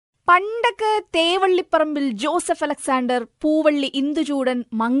പണ്ടൊക്കെ തേവള്ളിപ്പറമ്പിൽ Joseph Alexander, പൂവള്ളി Induchoodan,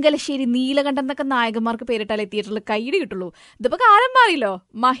 Mangalassery Neelakantan എന്നൊക്കെ നായകന്മാർക്ക് പേരിട്ടാലേ തിയേറ്ററിൽ കൈയ്യടി കിട്ടുള്ളൂ. ഇതിപ്പോ കാലം മാറിയല്ലോ.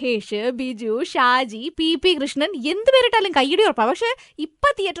 മഹേഷ്, ബിജു, ഷാജി, പി കൃഷ്ണൻ എന്ത് പേരിട്ടാലും കൈയ്യടി ഉറപ്പാ. പക്ഷെ ഇപ്പൊ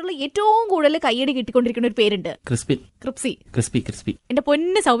തിയേറ്ററിൽ ഏറ്റവും കൂടുതൽ കൈയ്യടി കിട്ടിക്കൊണ്ടിരിക്കുന്ന ഒരു പേരുണ്ട്, ക്രിസ്പി. എന്റെ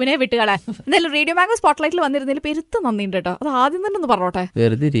പൊന്ന് സൗബിനെ വിട്ടുകളെ. എന്തായാലും റേഡിയോ മാംഗോ സ്പോട്ട്ലൈറ്റിൽ വന്നിരുന്നതിൽ പെരുത്ത് നന്ദിയുണ്ട് കേട്ടോ. അത് ആദ്യം തന്നെ ഒന്ന് പറഞ്ഞോട്ടെ,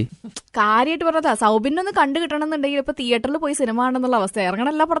 കാര്യമായിട്ട് പറഞ്ഞതാ. സൗബിനൊന്ന് കണ്ടു കിട്ടണമെന്നുണ്ടെങ്കിൽ ഇപ്പൊ തിയേറ്ററിൽ പോയി സിനിമ ആണെന്നുള്ള അവസ്ഥ. ഇറങ്ങണ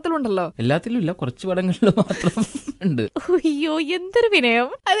എല്ലാ പടത്തിലും ഉണ്ടല്ലോ. എല്ലാത്തിലും ഇല്ല, കുറച്ച് പടങ്ങളിൽ മാത്രം ഉണ്ട്. അയ്യോ എന്തൊരു വിനയം.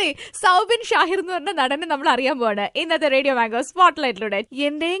 അതെ, സൗബിൻ ഷാഹിർ എന്ന് പറഞ്ഞ നടനെ നമ്മൾ അറിയാൻ പോവാണ് ഇന്നത്തെ റേഡിയോ മാംഗോ സ്പോട്ട്ലൈറ്റിലൂടെ.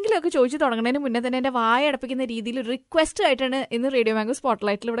 എന്തെങ്കിലും ഒക്കെ ചോദിച്ചു തുടങ്ങുന്നതിന് മുന്നേ തന്നെ എന്റെ വായ അടപ്പിക്കുന്ന രീതിയിൽ ഒരു റിക്വസ്റ്റ് ആയിട്ടാണ് ഇന്ന് റേഡിയോ മാംഗോ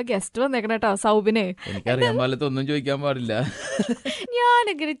സ്പോട്ട്ലൈറ്റിലൂടെ ഗസ്റ്റ് വന്നേക്കണം കേട്ടോ. സൗബിന് എനിക്കറിയാൻ പാടില്ല, ഒന്നും ചോദിക്കാൻ പാടില്ല.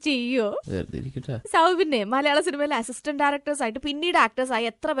 ഞാനെങ്ങനെ ചെയ്യോ? സൗബിന് മലയാള സിനിമയിലെ അസിസ്റ്റന്റ് ഡയറക്ടേഴ്സ് ആയിട്ട് പിന്നീട് ആക്ടേഴ്സ് ആയി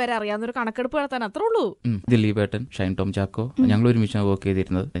എത്ര പേരെ അറിയാവുന്ന ഒരു കണക്കെടുപ്പ് നടത്താൻ അത്രേ ഉള്ളൂ. ദിലീപേട്ടൻ, ഷൈൻ ടോം ചാക്കോ, ഞങ്ങൾ ഒരുമിച്ചാണ് വർക്ക്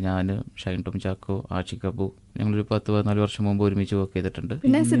ചെയ്തിരുന്നത്. ഞാന്, ഷൈൻ ടോം ചാക്കോ, ആഷിഖ് അബു, ഞങ്ങളൊരു 10-14 വർഷം മുമ്പ് ഒരുമിച്ച് വർക്ക് ചെയ്തിട്ടുണ്ട്.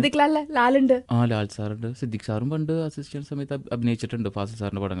 പിന്നെ സിദ്ദിഖ് ലാലുണ്ട്. ലാൽ സാറുണ്ട്. സിദ്ദിഖ് സാറും പണ്ട് അസിസ്റ്റന്റ് സമയത്ത് അഭിനയിച്ചിട്ടുണ്ട് ഫാസിൽ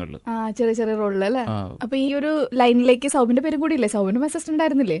സാറിന്റെ പടങ്ങളിൽ, ചെറിയ ചെറിയ റോളിൽ അല്ലേ. അപ്പൊ ഈ ഒരു ലൈനിലേക്ക് സൗബിന്റെ പേരും കൂടി ഇല്ലേ? സൗബിനും അസിസ്റ്റന്റ്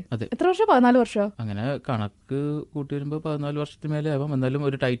ആയിരുന്നില്ലേ? എത്ര വർഷം? 14 വർഷം. അങ്ങനെ കണക്ക് കൂട്ടി വരുമ്പോ 14 വർഷത്തിന് മേലെ ആവാം. എന്നാലും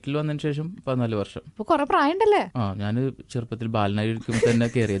ഒരു ടൈറ്റിൽ വന്നതിന് ശേഷം 14 വർഷം. അപ്പൊ കൊറേ പ്രായമുണ്ടല്ലേ? ഞാൻ ചെറുപ്പത്തിൽ ബാലനായിരിക്കുമ്പോൾ തന്നെ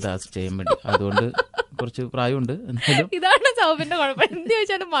കയറിയത് ആസ് ചെയ്യാൻ വേണ്ടി, അതുകൊണ്ട് കുറച്ച് പ്രായമുണ്ട്. ഇതാണ് സൗബിന്റെ കുഴപ്പം. എന്ത്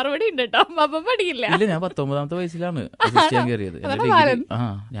ചോദിച്ചാലും മറുപടി ഉണ്ട് കേട്ടോ. പഠിക്കില്ല. ഇല്ല, ഞാൻ 19ാമത്തെ വയസ്സിലാണ് ചെയ്യാൻ കയറിയത്.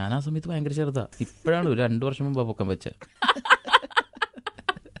 ഞാൻ ആ സമയത്ത് ഭയങ്കര ചെറുതാ. ഇപ്പോഴാണ് ഒരു 2 വർഷം മുമ്പ് പൊക്കം വെച്ച.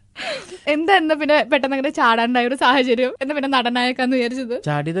 എന്താ പിന്നെ പെട്ടെന്ന് അങ്ങനെ ചാടാണ്ടായ ഒരു സാഹചര്യം? എന്താ പിന്നെ നടനായേക്കാന്ന് വിചാരിച്ചത്?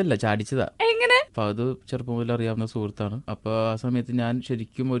 ചാടിയതല്ല, ചാടിച്ചതാ. എങ്ങനെ? അപ്പൊ അത് ചെറുപ്പം മുതൽ അറിയാവുന്ന സുഹൃത്താണ്. അപ്പൊ ആ സമയത്ത് ഞാൻ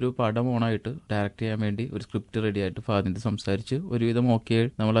ശരിക്കും ഒരു പടം ഓണായിട്ട് ഡയറക്ട് ചെയ്യാൻ വേണ്ടി ഒരു സ്ക്രിപ്റ്റ് റെഡി ആയിട്ട് ഫാദിന്റെ സംസാരിച്ച് ഒരുവിധം ഓക്കെ.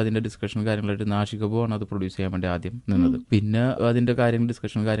 നമ്മൾ അതിന്റെ ഡിസ്കഷൻ കാര്യങ്ങളായിട്ട് നാഷികബു ആണ് അത് പ്രൊഡ്യൂസ് ചെയ്യാൻ വേണ്ടി ആദ്യം നിന്നത്. പിന്നെ അതിന്റെ കാര്യങ്ങൾ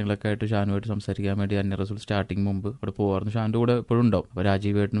ഡിസ്കഷൻ കാര്യങ്ങളൊക്കെ ആയിട്ട് ഷാനുമായിട്ട് സംസാരിക്കാൻ വേണ്ടി അന്യ റസൂൽ സ്റ്റാർട്ടിങ് മുമ്പ് അവിടെ പോവാറുണ്ട്. ഷാന്റെ കൂടെ എപ്പോഴും ഉണ്ടാവും. അപ്പൊ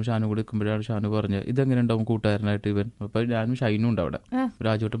രാജീവേട്ടനും ഷാനും കൂടെ നിൽക്കുമ്പോഴാണ് ഷാനു പറഞ്ഞത് ഇതെങ്ങനെ ഉണ്ടാവും കൂട്ടുകാരനായിട്ട് ഇവൻ. അപ്പൊ ഞാനും ഷൈനും ഉണ്ട് അവിടെ.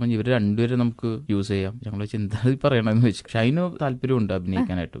 രാജുവേട്ടൻ പറഞ്ഞു ഇവര് രണ്ടുപേരും നമുക്ക് യൂസ് ചെയ്യാം. ഞങ്ങൾ ചിന്ത പറയണമെന്ന് വെച്ചു. ഷൈന് താല്പര്യമുണ്ട്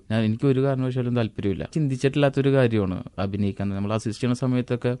അഭിനയിക്കാനായിട്ട്. എനിക്ക് ഒരു കാരണവശാലും താല്പര്യമില്ല. ചിന്തിച്ചിട്ടില്ലാത്തൊരു കാര്യമാണ് അഭിനയിക്കാൻ. നമ്മൾ അസിസ്റ്റ് ചെയ്യുന്ന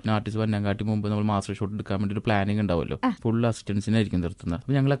സമയത്തൊക്കെ ആർട്ടിസ്റ്റ് വന്നങ്ങാട്ടി മുമ്പ് നമ്മൾ മാസ്റ്റർ ഷോട്ട് എടുക്കാൻ വേണ്ടി ഒരു പ്ലാനിങ് ഉണ്ടാവുമല്ലോ. ഫുൾ അസിസ്റ്റൻസിനായിരിക്കും നിർത്തുന്നത്.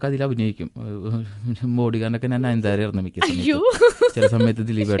 അപ്പൊ ഞങ്ങളൊക്കെ അതിൽ അഭിനയിക്കും. ബോഡി ഗാർഡൊക്കെ ഞാൻ എന്തായാലും മിക്ക സമയത്ത്. ചില സമയത്ത്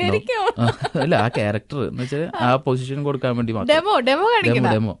ദിലീപേട്ടനോ അല്ല ആ ക്യാരക്ടർ എന്ന് വെച്ചാൽ ആ പൊസിഷൻ കൊടുക്കാൻ വേണ്ടി മാത്രം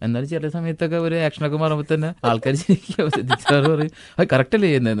ഡെമോ. എന്നാലും ചില സമയത്തൊക്കെ ഒരു ആക്ഷനൊക്കെ മാറുമ്പോ തന്നെ ആൾക്കാർ പറയും അത് കറക്റ്റ് അല്ലേ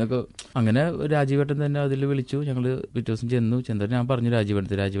ചെയ്യുന്നതെന്നൊക്കെ. അങ്ങനെ രാജീവേട്ടൻ തന്നെ അതിൽ വിളിച്ചു. ഞങ്ങള് പിറ്റേ ദിവസം ചെന്നിട്ട് ഞാൻ പറഞ്ഞു രാജീവേട്ടൻ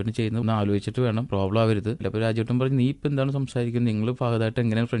ചെയ്യുന്നു ഒന്ന് ആലോചിച്ചിട്ട് വേണം, പ്രോബ്ലം ആവരുത്. അപ്പൊ രാജീവേട്ടൻ പറഞ്ഞു നീ ഇപ്പൊ എന്താണ് സംസാരിക്കുന്നത്, നിങ്ങൾ ഫഹദായിട്ട്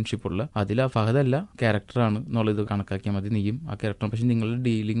എങ്ങനെയാണ് ഫ്രണ്ട്ഷിപ്പ് ഉള്ള, അതിൽ ആ ഫഹദല്ല ക്യാരക്ടറാണ് എന്നുള്ളത് കണക്കാക്കിയാൽ മതി. നീയും ആ ക്യാരക്ടറാണ്, പക്ഷെ നിങ്ങളുടെ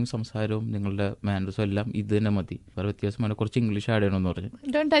ഡീലിംഗും സംസാരവും നിങ്ങളുടെ മാനേഴ്സും എല്ലാം ഇത് തന്നെ മതി. വേറെ വ്യത്യാസമാണ്, കുറച്ച് ഇംഗ്ലീഷ് ആഡ് ചെയ്യണമെന്ന് പറഞ്ഞു.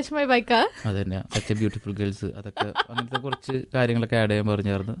 അതന്നെ സച്ച് എ ബ്യൂട്ടിഫുൾ ഗേൾസ് അതൊക്കെ അങ്ങനത്തെ കുറച്ച് കാര്യങ്ങളൊക്കെ ആഡ് ചെയ്യാൻ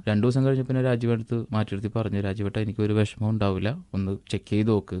പറഞ്ഞായിരുന്നു. 2 ദിവസം കഴിഞ്ഞ പിന്നെ രാജീവേട്ടത്ത് മാറ്റിയെടുത്ത് പറഞ്ഞു രാജീവേട്ട എനിക്ക് ഒരു വിഷമം ഉണ്ടാവില്ല, ഒന്ന് ചെക്ക്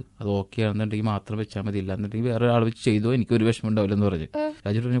ചെയ്ത് നോക്ക്, അത് ഓക്കെ ആണെന്നുണ്ടെങ്കിൽ മാത്രം വെച്ചാൽ മതി, ഇല്ലാന്നുണ്ടെങ്കിൽ വേറെ ഒരാൾ വെച്ച് ചെയ്തോ എനിക്ക് ഒരു വിഷമം ഉണ്ടാവില്ല എന്ന് പറഞ്ഞു.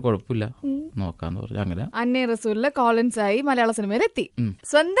 രാജീവേട്ടൻ കുഴപ്പമില്ല നോക്കാന്ന് പറഞ്ഞു. അങ്ങനെ അന്യ റസൂലിലെ കോളിൻസ് ആയി മലയാള സിനിമയിൽ എത്തി.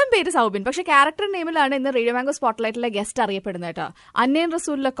 സ്വന്തം പേര് സൗബിൻ, പക്ഷെ ക്യാരക്ടർ നെയിമിലാണ് ഇന്ന് റേഡിയോ മാംഗോ സ്പോട്ട്ലൈറ്റിലെ ഗസ്റ്റ് അറിയപ്പെടുന്നത് കേട്ടോ. അന്യൻ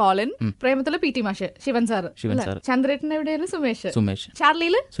റസൂലിലെ കോളിൻ, പ്രേമത്തിലെ PT മാഷ് ശിവൻ സാർ, ചന്ദ്രേട്ടൻ എവിടെയാലും സുമേഷ്,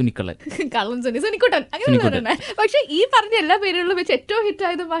 ചാർലിയില് സുനിക്കള്ളൻ, കള്ളൻ സുനിക്കുട്ടൻ, അങ്ങനെ. പക്ഷെ ഈ പറഞ്ഞ എല്ലാ പേരുകളും വെച്ച് ഏറ്റവും ഹിറ്റ്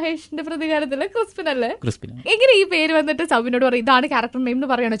ആയത് മഹേഷിന്റെ പ്രതികാരത്തിലെ ക്രിസ്പിൻ അല്ലേ? എങ്ങനെ ഈ പേര് വന്നിട്ട് സൗബിനോട് പറയും ഇതാണ് ക്യാരക്ടർ നെയിം എന്ന്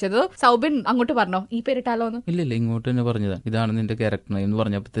പറയണോ ചെയ്തത്? സൗബിൻ അങ്ങോട്ട് പറഞ്ഞോ ഈ പേരിട്ടാലോന്ന്? ഇല്ല, ഇങ്ങോട്ട് തന്നെ പറഞ്ഞതാ ഇതാണ് നിന്റെ ക്യാരക്ടർ നെയിം എന്ന്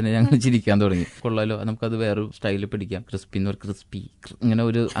പറഞ്ഞപ്പോ തന്നെ ഞങ്ങൾ ചിരിക്കാൻ തുടങ്ങി. കൊള്ളാലോ, നമുക്കത് വേറൊരു സ്റ്റൈലിൽ പിടിക്കാം. ക്രിസ്പിൻ ഒരു ക്രിസ്പി, ഇങ്ങനെ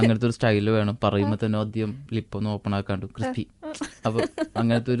ഒരു അങ്ങനത്തെ ഒരു സ്റ്റൈല് വേണം. പറയുമ്പോ തന്നെ ആദ്യം ലിപ്പൊന്ന് ഓപ്പൺ ആക്കാണ്ട് ക്രിസ്പി. അപ്പൊ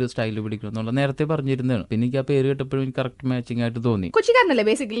അങ്ങനത്തെ ഒരു സ്റ്റൈല് പിടിക്കണം എന്നുള്ള നേരത്തെ പറഞ്ഞിരുന്നതാണ്. പിന്നെ എനിക്ക് ആ പേര് കേട്ടപ്പോഴും എനിക്ക് കറക്റ്റ് മാച്ചിങ് ആയിട്ട് തോന്നി. കൊച്ചിക്കാരനല്ലേ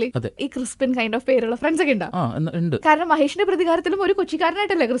ബേസിക്കലി? അതെ. ഈ ക്രിസ്പിൻ കൈൻഡ് ഓഫ് പേരുള്ള ഫ്രണ്ട്സ് ഒക്കെ ഉണ്ട്. കാരണം മഹേഷിന്റെ പ്രതികാരത്തിലും ഒരു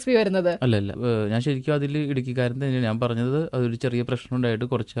കൊച്ചിക്കാരനായിട്ടല്ലേ ക്രിസ്പി വരുന്നത്? അല്ല, ഞാൻ ശരിക്കും അതിൽ ഇടുക്കിക്കാരൻ തന്നെയാണ്. ഞാൻ പറഞ്ഞത് അതൊരു ചെറിയ പ്രശ്നം ഉണ്ടായിട്ട്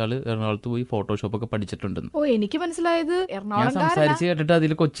കുറച്ചാള് എറണാകുളത്ത് പോയി ഫോട്ടോഷോപ്പ് ഒക്കെ പഠിച്ചിട്ടുണ്ടെന്ന്. ഓ, എനിക്ക് മനസ്സിലായത് ഞാൻ സംസാരിച്ച് കേട്ടിട്ട്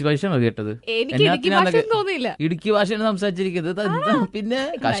അതിൽ കൊച്ചി ഭാഷയാണ് കേട്ടത്. ഇടുക്കി ഭാഷയാണ് സംസാരിച്ചിരിക്കുന്നത്. പിന്നെ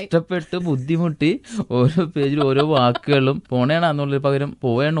കഷ്ടപ്പെട്ട് ബുദ്ധിമുട്ടി ഓരോ പേജിൽ ഓരോ വാക്കുകളും പോണേണെന്നുള്ളതിന് പകരം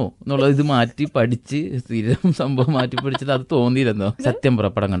പോവേണോ എന്നുള്ളത് ഇത് മാറ്റി പഠിച്ച് സ്ഥിരം സംഭവം മാറ്റി പഠിച്ചിട്ട് അത് തോന്നിയിരുന്നോ? സത്യം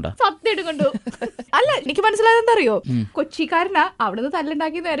പുറപ്പെടാൻ കണ്ട സത്യം കണ്ടു. അല്ല, എനിക്ക് മനസ്സിലായത് എന്താ അറിയോ, കൊച്ചിക്കാരനാ അവിടുന്ന്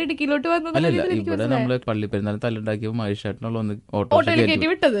തല്ലുണ്ടാക്കി നേരെ ഇടുക്കിയിലോട്ട് അല്ലല്ല, ഇവിടെ നമ്മള് പള്ളി പെരുന്നാൾ തല്ലുണ്ടാക്കിയപ്പോ മഹേഷേട്ടനുള്ള ഒന്ന് ഓട്ടോ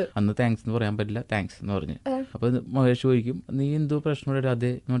വിട്ടത്. അന്ന് താങ്ക്സ് എന്ന് പറയാൻ പറ്റില്ല, താങ്ക്സ് എന്ന് പറഞ്ഞു. അപ്പൊ മഹേഷ് ചോദിക്കും നീ എന്തോ പ്രശ്നം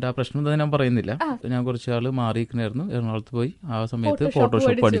അതെ എന്നിട്ട് ആ പ്രശ്നം എന്താ ഞാൻ പറയുന്നില്ല. ഞാൻ കുറച്ചാള് മാറിയിരിക്കണായിരുന്നു, എറണാകുളത്ത് പോയി ആ സമയത്ത്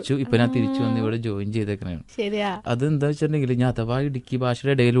ഫോട്ടോഷോപ്പ് പഠിച്ചു. ഇപ്പൊ ഞാൻ തിരിച്ചു വന്ന് ഇവിടെ ജോയിൻ ചെയ്തേക്കണാണ്. അതെന്താ വെച്ചിട്ടുണ്ടെങ്കിൽ ഞാൻ അഥവാ ഇടുക്കി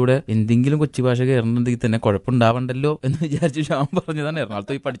ഭാഷയുടെ ഇടയിലൂടെ എന്തെങ്കിലും കൊച്ചി ഭാഷ കയറുന്നുണ്ടെങ്കിൽ തന്നെ കുഴപ്പമുണ്ടാവണ്ടല്ലോ എന്ന് വിചാരിച്ചു ഞാൻ പറഞ്ഞതാണ്.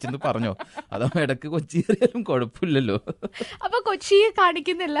 എറണാകുളത്ത് പോയി പഠിച്ചെന്ന് പറഞ്ഞോ, അതാവുമ്പോ ഇടക്ക് കൊച്ചി കയറിയാലും കുഴപ്പമില്ലല്ലോ. അപ്പൊ കൊച്ചിയെ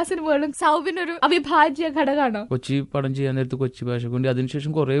കാണിക്കുന്ന എല്ലാ സിനിമകളും സൗബിനൊരു അവിഭാജ്യ ഘടകമാണോ? കൊച്ചി പടം ചെയ്യാൻ നേരത്ത് കൊച്ചി ഭാഷ കൊണ്ട്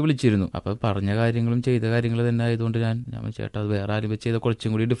അതിനുശേഷം കുറെ വിളിച്ചിരുന്നു. അപ്പൊ പറഞ്ഞ കാര്യങ്ങളും ചെയ്ത കാര്യങ്ങളും തന്നെ ആയതുകൊണ്ട് ഞാൻ ചേട്ടാ അത് വേറെ ആരും വെച്ച് ചെയ്ത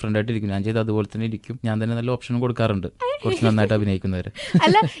കുറച്ചും കൂടി ഡിഫറെന്റ് ആയിട്ടിരിക്കും, ഞാൻ ചെയ്ത് അതുപോലെ തന്നെ ഇരിക്കും. ഞാൻ തന്നെ നല്ല ഓപ്ഷനും കൊടുക്കാറുണ്ട് കുറച്ച് നന്നായിട്ട് അഭിനയിക്കുന്നവര്.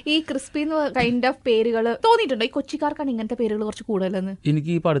 അല്ല, ഈ ക്രിസ്പി കൈൻഡ് ഓഫ് പേരുകൾ തോന്നിയിട്ടുണ്ടോ ഈ കൊച്ചിക്കാർക്കാണ് ഇങ്ങനത്തെ പേരുകൾ കുറച്ച് കൂടുതലെന്ന്?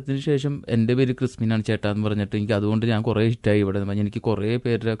 എനിക്ക് ഈ പടത്തിന് ശേഷം എന്റെ പേര് ക്രിസ്പിനാണ് ചേട്ടാ എന്ന് പറഞ്ഞിട്ട് എനിക്ക് അതുകൊണ്ട് ഞാൻ കുറെ ഇഷ്ടമായി. ഇവിടെ എനിക്ക് കുറെ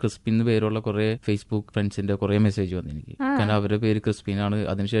പേര് ക്രിസ്പിൻ പേരുള്ള കുറെ ഫേസ്ബുക്ക് ഫ്രണ്ട്സിന്റെ കുറെ മെസ്സേജ് വന്നു എനിക്ക്. കാരണം അവരുടെ പേര് ക്രിസ്പിനാണ്.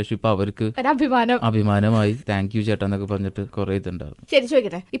 അതിനുശേഷം ഇപ്പൊ അവർക്ക് അഭിമാനമായി താങ്ക് യു ചേട്ടാ എന്നൊക്കെ പറഞ്ഞിട്ട് കുറെ ഇതുണ്ടായിരുന്നു. ശരി,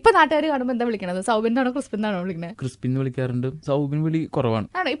 ചോദിക്കട്ടെ, ഇപ്പൊ നാട്ടുകാർ കാണുമ്പോൾ എന്താ വിളിക്കണത്? സൗബിനാണോ ക്രിസ്പിനാണോ വിളിക്കുന്നത്? ക്രിസ്പിൻ വിളിക്കാറുണ്ട്, സൗബിൻ വിളി കുറവാണ്.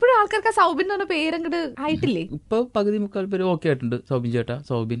 ആണോ? ഇപ്പോഴും ആൾക്കാർക്ക് സൗബിൻ എന്ന് പറഞ്ഞ പേരങ്ങോട്ട് ആയിട്ടില്ലേ? ഇപ്പൊ പകുതി മുക്കാൽ പേര് ഓക്കെ ആയിട്ടുണ്ട്. സൗബിൻ ചേട്ടാ,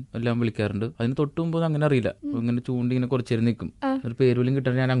 സൗബിൻ എല്ലാം വിളിക്കാറുണ്ട്. അതിന് തൊട്ടുമുമ്പ് അങ്ങനെ അറിയില്ല, ഇങ്ങനെ ചൂണ്ടി ഇങ്ങനെ കുറച്ചേരം നിൽക്കും, ഒരു പേരുവിലും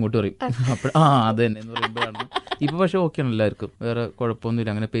കിട്ടാൻ ഞാൻ അങ്ങോട്ട് പറയും. അപ്പോൾ അത് തന്നെ എന്ന് പറയുമ്പോഴാണ്. ഇപ്പൊ പക്ഷെ ഓക്കെയാണ് എല്ലാവർക്കും, വേറെ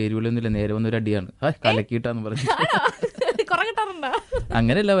കുഴപ്പമൊന്നുമില്ല. അങ്ങനെ പേരുവിലൊന്നുമില്ല, നേരെ വന്നൊരു അടിയാണ് കലക്കിയിട്ടാന്ന് പറഞ്ഞു.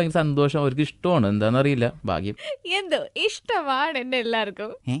 അങ്ങനെയല്ല, ഭയങ്കര സന്തോഷം, അവർക്ക് ഇഷ്ടമാണ്. എന്താണെന്നറിയില്ല, ഭാഗ്യം. എന്തോ ഇഷ്ടമാണ് എന്നെ എല്ലാവർക്കും.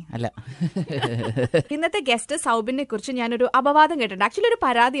 അല്ല, ഇന്നത്തെ ഗസ്റ്റ് സൗബിനെ കുറിച്ച് ഞാനൊരു അപവാദം കേട്ടിട്ടുണ്ട്. ആക്ച്വലി ഒരു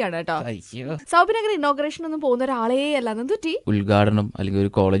പരാതിയാണ് കേട്ടോ. സൗബിൻ അങ്ങനെ ഇനോഗ്രേഷൻ ഒന്നും പോകുന്ന ഒരാളേ അല്ല. എന്തുറ്റി ഉദ്ഘാടനം അല്ലെങ്കിൽ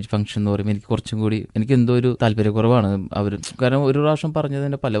ഒരു കോളേജ് ഫംഗ്ഷൻ എന്ന് പറയുമ്പോൾ എനിക്ക് കുറച്ചും കൂടി എനിക്ക് എന്തോ ഒരു താല്പര്യക്കുറവാണ് അവര്. കാരണം ഒരു പ്രാവശ്യം പറഞ്ഞത്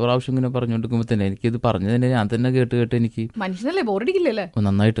തന്നെ പല പ്രാവശ്യം ഇങ്ങനെ പറഞ്ഞുകൊണ്ടിരിക്കുമ്പോൾ തന്നെ എനിക്കിത് പറഞ്ഞു തന്നെ ഞാൻ തന്നെ കേട്ട് എനിക്ക് മനുഷ്യനല്ലേ ബോറടിക്കില്ലല്ലേ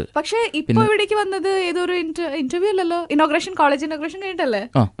നന്നായിട്ട്. പക്ഷെ ഇപ്പൊ ഇവിടേക്ക് വന്നത് ഏതൊരു ഇന്റർവ്യൂ അല്ലല്ലോ, ഇനോഗ്രേഷൻ കോളേജ് ഇനോഗ്രേഷൻ കഴിഞ്ഞിട്ടല്ലേ?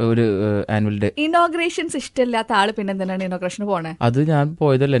 ഒരു ആനുവൽ ഡേ. ഇനോഗ്രേഷൻസ് ഇഷ്ടമില്ലാത്ത ആള് പിന്നെ എന്തിനാണ് ഇനോഗ്രേഷൻ പോണേ? അത് ഞാൻ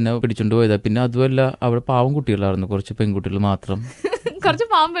പോയതല്ല, എന്നെ പിടിച്ചോണ്ട് പോയതാ. പിന്നെ അതുമല്ല അവിടെ പാവം കുട്ടികളായിരുന്നു, കുറച്ച് പെൺകുട്ടികൾ മാത്രം. കുറച്ച്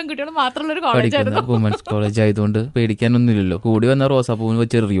പാവം പെൺകുട്ടികൾ മാത്രമുള്ള ഒരു കോളേജ് ആയിരുന്നു. വുമൻസ് കോളേജ് ആയതുകൊണ്ട് പേടിക്കാനൊന്നുമില്ലല്ലോ. കൂടി വന്ന റോസാപ്പൂവിന്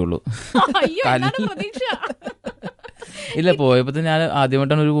വെച്ചെറിയുള്ളൂ. ഇല്ല, പോയപ്പോ ഞാൻ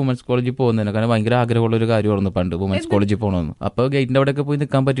ആദ്യമായിട്ടാണ് ഒരു വുമൻസ് കോളേജിൽ പോകുന്നത്. കാരണം ഭയങ്കര ആഗ്രഹമുള്ള ഒരു കാര്യമായിരുന്നു പണ്ട് വുമൻസ് കോളേജിൽ പോകണമെന്ന്. അപ്പൊ ഗേറ്റിന്റെ അവിടെയൊക്കെ പോയി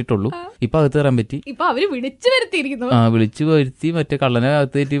നിൽക്കാൻ പറ്റിയിട്ടുള്ളൂ. ഇപ്പൊ അകത്ത് കയറാൻ പറ്റി. ഇപ്പൊ അവര് വിളിച്ചു വരുത്തി മറ്റേ കള്ളനെ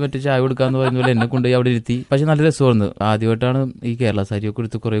അകത്ത് കയറ്റി മറ്റേ ചായ കൊടുക്കാന്ന് പറയുന്ന പോലെ എന്നെ കൊണ്ടുപോയി അവിടെ ഇരുത്തി. പക്ഷെ നല്ല രസമായിരുന്നു. ആദ്യമായിട്ടാണ് ഈ കേരള സാരിയൊക്കെ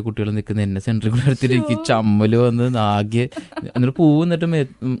എടുത്ത് കുറെ കുട്ടികൾ നിൽക്കുന്നത്. എന്നെ സെന്ററിൽ കൂടെ എടുത്തിട്ട് എനിക്ക് ചമ്മല് വന്ന് ആകെ എന്നിട്ട് പൂവ് എന്നിട്ട്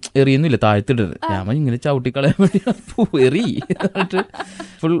എറിയുന്നില്ല, താഴ്ത്തിടരുത്. ഞാൻ ഇങ്ങനെ ചവിട്ടിക്കളയാൻ വേണ്ടി പൂ എറി എന്നിട്ട്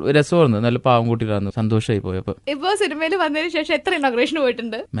ഫുൾ രസമായിരുന്നു. നല്ല പാവം കുട്ടികളായിരുന്നു. സന്തോഷമായി പോയപ്പോ. ഇപ്പൊ സിനിമയിൽ വന്നതിന് ശേഷം എത്ര ഇനോഗ്രേഷൻ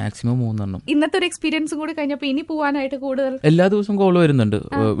പോയിട്ടുണ്ട്? മാക്സിമം 3 ഇന്നത്തെ ഒരു എക്സ്പീരിയൻസും കൂടി കഴിഞ്ഞപ്പോ ഇനി പോവാനായിട്ട് കൂടുതൽ എല്ലാ ദിവസവും കോള് വരുന്നുണ്ട്,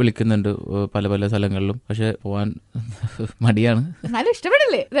 വിളിക്കുന്നുണ്ട് പല പല സ്ഥലങ്ങളിലും. പക്ഷെ പോവാൻ മടിയാണ്. എന്നാലും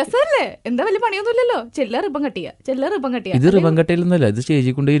ഇഷ്ടപ്പെടില്ലേ? രസമല്ലേ? എന്താ വലിയ പണിയൊന്നുമില്ലല്ലോ. ചെല്ല റിബൺ കട്ടിയ. ഇത് റിബൺ കട്ടയിലൊന്നുമല്ല, ഇത്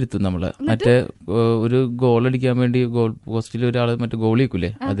സ്റ്റേജിൽ കൊണ്ടേ ഇരുത്തും നമ്മള്. മറ്റേ ഒരു ഗോൾ അടിക്കാൻ വേണ്ടി ഗോൾ പോസ്റ്റിൽ ഒരാള് മറ്റേ ഗോൾ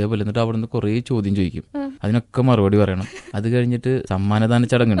ഇരിക്കൂലേ, അതേപോലെ. എന്നിട്ട് അവിടെ നിന്ന് കുറെ ചോദ്യം ചോദിക്കും, അതിനൊക്കെ മറുപടി പറയണം. അത് കഴിഞ്ഞിട്ട്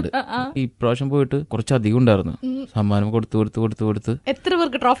സമ്മാനദാന ചടങ്ങുണ്ട്. ഇപ്രാവശ്യം പോയിട്ട് കുറച്ചധികം ഉണ്ടായിരുന്നു. സമ്മാനം കൊടുത്ത് എത്ര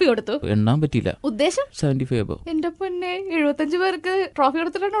പേർക്ക് ട്രോഫി കൊടുത്തു എണ്ണാൻ പറ്റിയില്ല. ഉദ്ദേശം 75. എന്റെ പൊന്നെ, 75 പേർക്ക് ട്രോഫി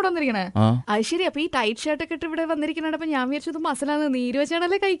കൊടുത്തിട്ടാണ് ഇവിടെ വന്നിരിക്കണേ. അത് ശരി. അപ്പൊ ഈ ടൈറ്റ് ഷർട്ട് ഒക്കെ ഇട്ട് ഇവിടെ വന്നിരിക്കണപ്പോ ഞാൻ വിചാരിച്ചത് മസലാന്ന്. നീര്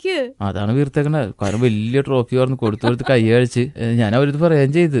വെച്ചാണല്ലേ കൈക്ക്. അതാണ് വീർത്തേക്കണ. കാരണം വലിയ ട്രോഫി പറഞ്ഞു കൊടുത്ത് കൈ അഴിച്ച് ഞാൻ അവരത്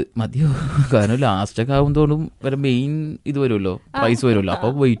പറയാൻ ചെയ്ത് മതിയോ. കാരണം ലാസ്റ്റൊക്കെ ആവും തോന്നും വരെ മെയിൻ ഇത് വരുമല്ലോ, പ്രൈസ് വരുമല്ലോ.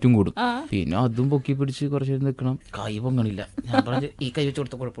 അപ്പൊ വെയിറ്റും കൂടും. പിന്നെ അതും പൊക്കി പിടിച്ച് കുറച്ച് നിൽക്കണം. കൈ പൊങ്ങണില്ല. ഞാൻ പറഞ്ഞ ഈ കൈ വെച്ച്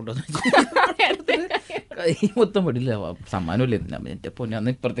കൊടുത്ത കുഴപ്പമുണ്ടോ? കൈ മൊത്തം പറ്റില്ല. സമ്മാനമല്ലേ എന്റെ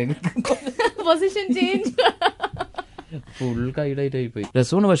പൊന്നാന്ന് ഇപ്പുറത്തേക്ക് പൊസിഷൻ ചേഞ്ച് ഫുൾ കൈഡായിട്ടായി പോയി.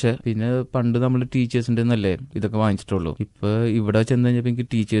 രസമാണ്. പക്ഷെ പിന്നെ പണ്ട് നമ്മള് ടീച്ചേഴ്സിന്റെ നല്ലേ ഇതൊക്കെ വാങ്ങിച്ചിട്ടുള്ളൂ. ഇപ്പൊ ഇവിടെ ചെന്ന് കഴിഞ്ഞപ്പോ എനിക്ക്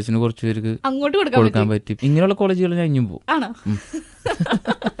ടീച്ചേഴ്സിന് കുറച്ച് പേർക്ക് അങ്ങോട്ട് കൊടുക്കാൻ പറ്റി. ഇങ്ങനെയുള്ള കോളേജുകൾ ഞാൻ ഇഞ്ഞും പോകും.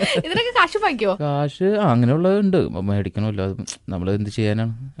 ഇതിനൊക്കെ കാശ് വാങ്ങിക്കോ? കാശ് അങ്ങനെയുള്ളതുണ്ട്, മേടിക്കണമല്ലോ. അത് നമ്മൾ എന്ത്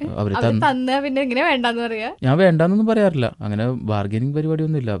ചെയ്യാനാണ്? അവര് തന്നെ പിന്നെ എങ്ങനെ വേണ്ടെന്ന് പറയാ? ഞാൻ വേണ്ടാന്നൊന്നും പറയാറില്ല. അങ്ങനെ ബാർഗനിങ് പരിപാടി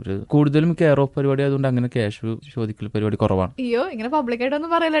ഒന്നും ഇല്ല. അവര് കൂടുതലും കെയർ ഓഫ് പരിപാടി ആയതുകൊണ്ട് അങ്ങനെ ക്യാഷ് ചോദിക്കൽ പരിപാടി കുറവാണ്. അയ്യോ, ഇങ്ങനെ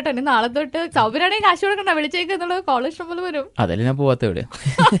പബ്ലിക്കായിട്ടൊന്നും പറയല്ലോ. നാളെ തൊട്ട് സൗബിനാണെങ്കിൽ കാശ് കൊടുക്കണ്ട, വിളിച്ചേക്ക് എന്നുള്ളത് കോളേജ് പോലെ വരും. അതല്ലേ ഞാൻ പോവാത്ത എവിടെ.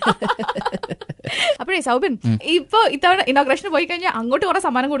 അപ്പോഴേ സൗബിൻ, ഇപ്പൊ ഇത്തവണ ഇനോഗ്രേഷന് പോയി കഴിഞ്ഞാൽ അങ്ങോട്ട് കുറെ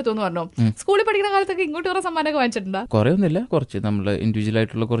സമ്മാനം കൊടുത്തു എന്ന് പറഞ്ഞു. സ്കൂളിൽ പഠിക്കുന്ന കാലത്തൊക്കെ ഇങ്ങോട്ട് കുറെ സമ്മാനമൊക്കെ വാങ്ങിച്ചിട്ടുണ്ടോ? കുറെ ഒന്നുമില്ല, കുറച്ച് നമ്മള് ഇൻഡിവിജ്വൽ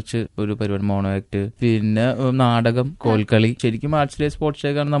ആയിട്ടുള്ള കുറച്ച് ഒരു പരിപാടി, മോണോ ആക്ട്, പിന്നെ നാടകം, കോൽക്കളി. ശരിക്കും ആർട്സ് ഡേ സ്പോർട്സ്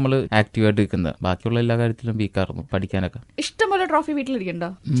ഡേ ആണ് നമ്മൾ ആക്റ്റീവ് ആയിട്ട് നിൽക്കുന്നത്. ബാക്കിയുള്ള എല്ലാ കാര്യത്തിലും വീക്കായിരുന്നു പഠിക്കാനൊക്കെ. ഇഷ്ടംപോലെ ട്രോഫി വീട്ടിലിരിക്കണ്ടോ?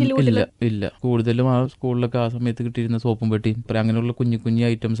 ഇല്ല. കൂടുതലും ആ സ്കൂളിലൊക്കെ ആ സമയത്ത് കിട്ടിയിരുന്ന സോപ്പും പെട്ടിയും അങ്ങനെയുള്ള കുഞ്ഞു കുഞ്ഞു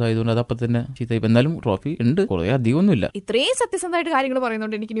ഐറ്റംസ് ആയതുകൊണ്ട് അത് അപ്പൊ തന്നെ ചീത്തയായി. എന്നാലും ട്രോഫി ഉണ്ട്, കുറെ അധികം ഒന്നുമില്ല. ഇത്രയും സത്യസന്ധമായിട്ട് കാര്യങ്ങൾ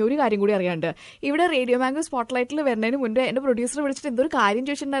പറയുന്നുണ്ട്. എനിക്ക് ഇനി ഒരു കാര്യം കൂടി അറിയാണ്ട്, ഇവിടെ റേഡിയോ മാംഗോ സ്പോട്ട്ലൈറ്റിൽ വരുന്നതിന് മുൻപ് എന്റെ പ്രൊഡ്യൂസർ വിളിച്ചിട്ട് എന്തൊരു കാര്യം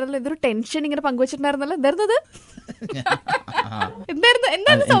ചോദിച്ചിട്ടുണ്ടായിരുന്നല്ലോ, എന്തൊരു ടെൻഷൻ ഇങ്ങനെ പങ്കുവച്ചിട്ടുണ്ടായിരുന്നല്ലോ, എന്തായിരുന്നത്?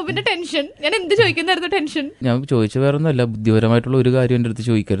 എന്തായിരുന്നു സൗബിന്റെ ടെൻഷൻ? ഞാൻ എന്ത് ചോദിക്കുന്നായിരുന്നു ടെൻഷൻ? ഞാൻ ചോദിച്ച വേറെ ഒന്നുമല്ല, ബുദ്ധിപരമായിട്ടുള്ള ഒരു കാര്യം എന്റെ അടുത്ത്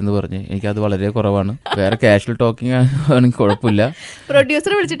ചോദിക്കരുതെന്ന് പറഞ്ഞ്. എനിക്കത് വളരെ കുറവാണ്. വേറെ കാഷ്വൽ ടോക്കിംഗ് ആണെങ്കിൽ കുഴപ്പമില്ല.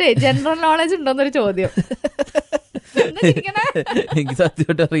 പ്രൊഡ്യൂസർ വിളിച്ചിട്ടേ ജനറൽ നോളജ് ഉണ്ടോന്നൊരു ചോദ്യം. എനിക്ക്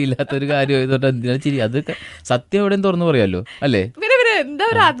സത്യമായിട്ട് അറിയില്ലാത്തൊരു കാര്യം ആയതുകൊണ്ട് എന്തിനാ ചിരി? അത് സത്യം എവിടെയും തുറന്നു പറയാലോ അല്ലേ? എന്താ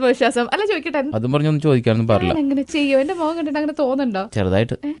ഒരു ആത്മവിശ്വാസം അല്ല, ചോദിക്കട്ടെ. അതും പറഞ്ഞൊന്നും ചോദിക്കാനൊന്നും പറഞ്ഞില്ല. എങ്ങനെ ചെയ്യോ? എന്റെ മോൻ കണ്ടിട്ട് അങ്ങനെ തോന്നുന്നുണ്ടോ?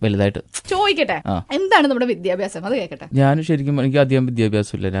 ചെറുതായിട്ട് വലുതായിട്ട്. ചോദിക്കട്ടെ, എന്താണ് നമ്മുടെ വിദ്യാഭ്യാസം? അത് കേൾക്കട്ടെ. ഞാൻ ശരിക്കും എനിക്ക് അധികം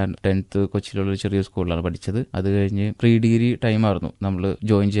വിദ്യാഭ്യാസം ഇല്ല. ഞാൻ 10th കൊച്ചിയിലുള്ള ഒരു ചെറിയ സ്കൂളിലാണ് പഠിച്ചത്. അത് കഴിഞ്ഞ് പ്രീ ഡിഗ്രി ടൈം ആയിരുന്നു നമ്മൾ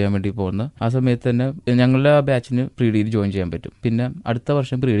ജോയിൻ ചെയ്യാൻ വേണ്ടി പോകുന്ന. ആ സമയത്ത് തന്നെ ഞങ്ങളുടെ ആ ബാച്ചിന് പ്രീ ഡിഗ്രി ജോയിൻ ചെയ്യാൻ പറ്റും. പിന്നെ അടുത്ത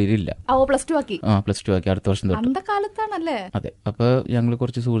വർഷം പ്രീ ഡിഗ്രി ഇല്ല. +2 ആക്കി. +2 ആക്കി അടുത്ത വർഷം തൊട്ട്. കാലത്താണല്ലേ? അതെ. അപ്പൊ ഞങ്ങൾ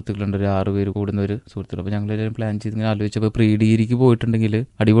കുറച്ച് സുഹൃത്തുക്കളുണ്ട്, ഒരു 6 പേര് കൂടുന്ന ഒരു സുഹൃത്തുക്കൾ. അപ്പൊ ഞങ്ങൾ പ്ലാൻ ചെയ്ത് ഇങ്ങനെ ആലോചിച്ചപ്പോൾ പ്രീ ഡിഗ്രിക്ക് പോയിട്ടുണ്ടെങ്കിൽ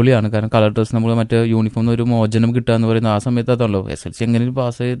അടിപൊളിയാണ്. കാരണം കളർ ഡ്രസ് നമ്മൾ മറ്റേ യൂണിഫോം ഒരു മോചനം കിട്ടുക എന്ന് പറയുന്നത് ആ സമയത്ത് അതാണല്ലോ. SLC എങ്ങനെയും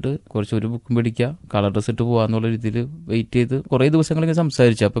പാസ് ചെയ്തിട്ട് കുറച്ച് ഒരു ബുക്കും പിടിക്കുക, കളർ ഡ്രസ് ഇട്ട് പോകാന്നുള്ള രീതിയിൽ വെയിറ്റ് ചെയ്ത് കുറെ ദിവസങ്ങളിങ്ങനെ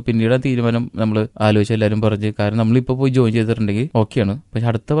സംസാരിച്ചു. അപ്പൊ പിന്നീട് ആ തീരുമാനം നമ്മൾ ആലോചിച്ച് എല്ലാവരും പറഞ്ഞ്, കാരണം നമ്മളിപ്പോ പോയി ജോയിൻ ചെയ്തിട്ടുണ്ടെങ്കിൽ ഓക്കെയാണ്, പക്ഷെ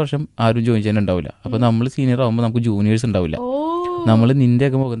അടുത്ത വർഷം ആരും ജോയിൻ ചെയ്യാൻ ഉണ്ടാവില്ല. അപ്പൊ നമ്മൾ സീനിയർ ആകുമ്പോൾ നമുക്ക് ജൂനിയേഴ്സ് ഉണ്ടാവില്ല. നമ്മൾ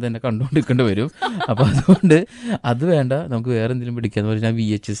നിന്റെയൊക്കെ മുഖം തന്നെ കണ്ടുകൊണ്ടിരിക്കേണ്ടി വരും. അപ്പൊ അതുകൊണ്ട് അത് വേണ്ട, നമുക്ക് വേറെ എന്തെങ്കിലും പിടിക്കാന്ന് പറഞ്ഞാൽ ഞാൻ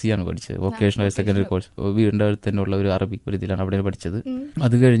VHSC ആണ് പഠിച്ചത്, വൊക്കേഷണൽ ഹയർ സെക്കൻഡറി കോഴ്സ്. വീടിന്റെ അടുത്ത് തന്നെ ഉള്ള ഒരു അറബിക് ഒരു ഇതിലാണ് അവിടെ പഠിച്ചത്.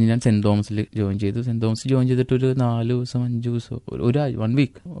 അത് കഴിഞ്ഞ് ഞാൻ സെന്റ് തോമസിൽ ജോയിൻ ചെയ്തു. സെന്റ് തോമസിൽ ജോയിൻ ചെയ്തിട്ട് ഒരു 4 ദിവസം 5 ദിവസം ഒരു 1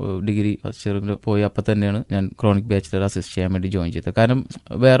 വീക്ക് ഡിഗ്രി ഫസ്റ്റ് ഇയറിൽ പോയി. അപ്പൊ തന്നെയാണ് ഞാൻ ക്രോണിക് ബാച്ചിലർ അസിസ്റ്റ് ചെയ്യാൻ വേണ്ടി ജോയിൻ ചെയ്തത്. കാരണം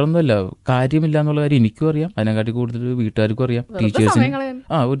വേറെ ഒന്നുമല്ല, കാര്യമില്ല എന്നുള്ള കാര്യം എനിക്കും അറിയാം, അതിനെക്കാട്ടി കൂടുതൽ വീട്ടുകാർക്കും അറിയാം, ടീച്ചേഴ്സിന്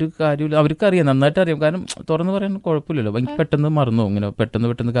ഒരു കാര്യമില്ല, അവർക്ക് അറിയാം, നന്നായിട്ട് അറിയാം. കാരണം തുറന്നു പറയാൻ കുഴപ്പമില്ലല്ലോ. എനിക്ക് പെട്ടെന്ന് മറന്നു, ഇങ്ങനെ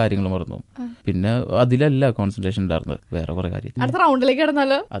പെട്ടെന്ന് കാര്യങ്ങൾ മറന്നു. പിന്നെ അതിലല്ല കോൺസെൻട്രേഷൻ ഉണ്ടായിരുന്നത്, വേറെ കുറെ കാര്യം.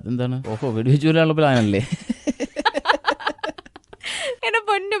 അതെന്താണ്? വെടിവെച്ചുള്ള പ്ലാനല്ലേ? എന്റെ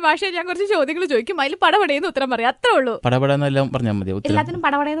പൊന്നു ഭാഷ, ഞാൻ കുറച്ച് ചോദ്യങ്ങൾ ചോദിക്കും, അതിൽ പടപടയെന്ന് ഉത്തരം പറയാം, അത്രേ ഉള്ളൂ. പടപടെന്നെല്ലാം പറഞ്ഞാൽ മതി. എല്ലാത്തിനും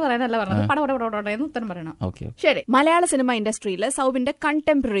പടപടയെന്ന് പറയാനല്ല പറഞ്ഞത്, പടപടപടയെന്ന് ഉത്തരം പറയണം. ശരി. മലയാള സിനിമ ഇൻഡസ്ട്രിയിൽ സൗബിന്റെ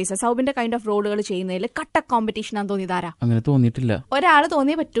കണ്ടംപററീസ്, സൗബിന്റെ കൈൻഡ് ഓഫ് റോളുകൾ ചെയ്യുന്നതിൽ കട്ട കോമ്പറ്റീഷൻ ആണെന്ന് തോന്നിയതാരാ? അങ്ങനെ തോന്നിയിട്ടില്ല. ഒരാള്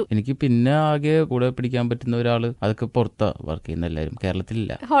തോന്നിയേ പറ്റൂ എനിക്ക്. പിന്നെ ആകെ കൂടെ പിടിക്കാൻ പറ്റുന്ന ഒരാള്, അതൊക്കെ പുറത്താ വർക്ക് ചെയ്യുന്ന എല്ലാവരും,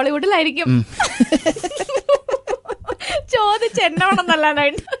 കേരളത്തിലില്ല. ഹോളിവുഡിലായിരിക്കും.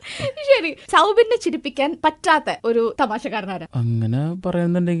 ചോദിച്ചെന്നോണെന്നല്ലാണ്ട്. ശരി, സൗബിനെ ചിരിപ്പിക്കാൻ പറ്റാത്ത ഒരു തമാശക്കാരനാരാ? അങ്ങനെ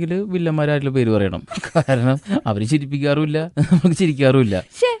പറയുന്നുണ്ടെങ്കിൽ വില്ലന്മാരായിട്ടുള്ള പേര് പറയണം. കാരണം അവര് ചിരിപ്പിക്കാറുമില്ല, നമുക്ക് ചിരിക്കാറുമില്ല.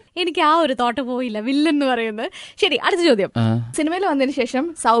 എനിക്ക് ആ ഒരു തോട്ട് പോയില്ല, വില്ലൻ എന്ന് പറയുന്നത്. ശരി, അടുത്ത ചോദ്യം. സിനിമയിൽ വന്നതിന് ശേഷം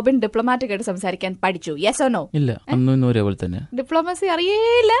സൗബിൻ ഡിപ്ലോമാറ്റിക് ആയിട്ട് സംസാരിക്കാൻ പഠിച്ചു? Yes oh no? ഇല്ല, അന്നും ഇന്നും ഒരേപോലെ തന്നെ. ഡിപ്ലോമസി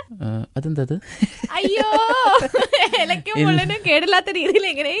അറിയേയില്ല? അതെന്താ? അയ്യോ, ഇലക്കും മുള്ളിനും കേടില്ലാത്ത രീതിയിൽ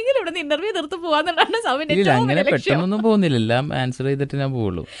എങ്ങനെയെങ്കിലും ഇവിടെ നിന്ന് ഇന്റർവ്യൂ നിർത്തി പോവാന്നുള്ളതാണ് സൗബിന്റെ. അങ്ങനെ പെട്ടെന്നൊന്നും പോകുന്നില്ല, എല്ലാം ആൻസർ ചെയ്തിട്ട് ഞാൻ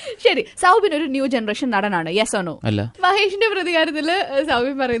പോവുള്ളൂ. ശരി, സൗബിൻ ഒരു ന്യൂ ജനറേഷൻ നടനാണ്? Yes oh no? അല്ല. മഹേഷിന്റെ പ്രതികാരത്തില്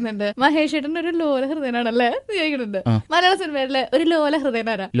സൗബിൻ പറയുന്നുണ്ട് മഹേഷ് ഏട്ടൻ ഒരു ലോല ഹൃദയനാണല്ലേ ചോദിക്കുന്നുണ്ട്. മലയാള സിനിമയിലെ ഒരു ലോല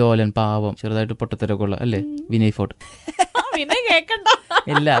ഹൃദയനാരാ? ലോലൻ, പാവം, ചെറുതായിട്ട് പൊട്ടത്തരൊക്കെ ഉള്ള അല്ലേ? വിനയ് ഫോർട്ട്. വിനയ് കേക്കണ്ട,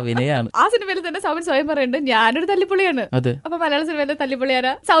 ഇല്ല വിനയാണ്. ആ സിനിമയിൽ തന്നെ സൗബിൻ സ്വയം പറയുന്നുണ്ട് ഞാനൊരു തല്ലിപ്പൊളിയാണ്. അതെ. അപ്പൊ മലയാള സിനിമയിലെ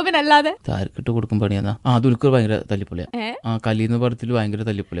തല്ലിപ്പൊളിയാരാ? സൗബിൻ അല്ലാതെ താരക്കിട്ട് കൊടുക്കും പണിയാ? ദുൽഖർ ഭയങ്കര തല്ലിപ്പൊളിയാ. കലീന്ന പടത്തിൽ ഭയങ്കര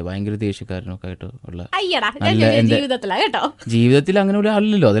തല്ലിപ്പൊളിയാ, ഭയങ്കര ദേഷ്യക്കാരനൊക്കെ ആയിട്ട് ഉള്ള. ജീവിതത്തിലാ കേട്ടോ. ജീവിതത്തിൽ അങ്ങനെ ഒരു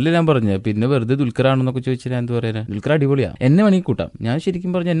ആളില്ലല്ലോ, അതല്ലേ ഞാൻ പറഞ്ഞത്. പിന്നെ വെറുതെ ദുൽഖറാണെന്നൊക്കെ ചോദിച്ചാൽ എന്ത് പറയാനാ? ദുൽഖർ അടിപൊളിയാ, എന്നെ വേണമെങ്കിൽ കൂട്ടാം. ഞാൻ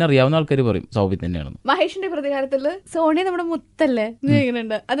ശരിക്കും പറഞ്ഞ എന്നെ അറിയാവുന്ന ആൾക്കാർ പറയും സൗബിൻ തന്നെയാണ്. മഹേഷിന്റെ പ്രതികാരത്തില് സോണി നമ്മുടെ മുത്തല്ലേ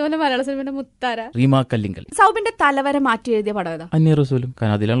ചോദിക്കുന്നുണ്ട്. അതുപോലെ മലയാള സിനിമയുടെ മുത്താര? റീമാ കല്ലിങ്കൽ. സൗബിന്റെ തലവര മാറ്റി എഴുതിയ പടം ഏതാ? അന്യ റസൂലും.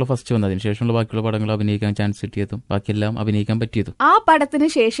 കാരണം അതിലാണല്ലോ ഫസ്റ്റ് വന്നത്. അതിനുശേഷമുള്ള ബാക്കിയുള്ള പടങ്ങൾ അഭിനയിക്കാൻ ചാൻസ് കിട്ടിയതും ബാക്കിയെല്ലാം അഭിനയിക്കാൻ പറ്റിയതും. ആ പടത്തിന്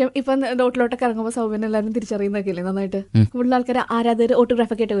ശേഷം ഇപ്പൊ റോട്ടിലോട്ടൊക്കെ ഇറങ്ങുമ്പോൾ സൗബിൻ എല്ലാവരും തിരിച്ചറിയുന്നൊക്കെ ഇല്ലേ നന്നായിട്ട്? കൂടുതൽ ആൾക്കാർ ആരാധകർ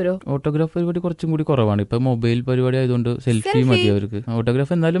ഓട്ടോഗ്രാഫ് ഒക്കെ ആയിട്ട് വരുമോ? ഓട്ടോഗ്രാഫ് പരിപാടി കുറച്ചും കൂടി കുറവാണ്. ഇപ്പൊ മൊബൈൽ പരിപാടി ആയതുകൊണ്ട് സെൽഫി മതി അവർക്ക്.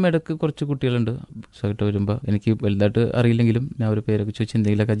 ഓട്ടോഗ്രാഫ് എന്നാലും ഇടയ്ക്ക് കുറച്ച് കുട്ടികളുണ്ട് ആയിട്ട് വരുമ്പോ. എനിക്ക് വലുതായിട്ട് അറിയില്ലെങ്കിലും ഞാൻ ഒരു പേരൊക്കെ ചോദിച്ച്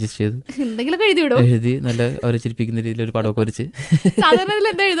എന്തെങ്കിലുമൊക്കെ അഡ്ജസ്റ്റ് ചെയ്ത് എന്തെങ്കിലുമൊക്കെ എഴുതി നല്ല അവരെ ചിരിപ്പിക്കുന്ന രീതിയിൽ ഒരു പടമൊക്കെ വരച്ച്.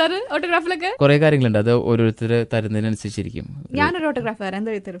 എന്താ എഴുതാറ് ഓട്ടോഗ്രാഫിലൊക്കെ? കുറെ കാര്യങ്ങളുണ്ട്, അത് ഓരോരുത്തരെ തരുന്നതിനനുസരിച്ചിരിക്കും. ഞാനൊരു ഓട്ടോഗ്രാഫ്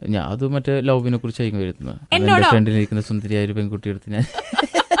ഞാൻ അത് മറ്റേ ലവിനെ കുറിച്ചായിരിക്കും എഴുതുന്നത്. എന്റെ ഫ്രണ്ടിലിരിക്കുന്ന സുന്ദരിയായ ഒരു പെൺകുട്ടി എടുത്ത് ഞാൻ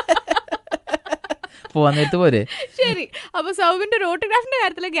പോവാൻ നേരത്ത് പോരെ. ശരി, അപ്പൊ സൗബിന്റെ ഒരു ഓട്ടോഗ്രാഫിന്റെ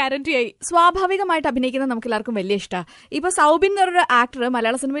കാര്യത്തിൽ ഗ്യാരണ്ടി ആയി. സ്വാഭാവികമായിട്ട് അഭിനയിക്കുന്നത് നമുക്ക് എല്ലാവർക്കും വലിയ ഇഷ്ടമാണ്. ഇപ്പൊ സൗബിൻ എന്നൊരു ആക്ടർ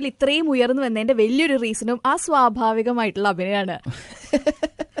മലയാള സിനിമയിൽ ഇത്രയും ഉയർന്നു വന്നതിന്റെ വലിയൊരു റീസണും ആ സ്വാഭാവികമായിട്ടുള്ള അഭിനയമാണ്.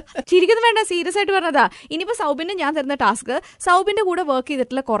 ചിരിക്കുന്നു വേണ്ട, സീരിയസ് ആയിട്ട് പറഞ്ഞതാ. ഇനിയിപ്പോ സൗബിന് ഞാൻ തരുന്ന ടാസ്ക് സൗബിന്റെ കൂടെ വർക്ക്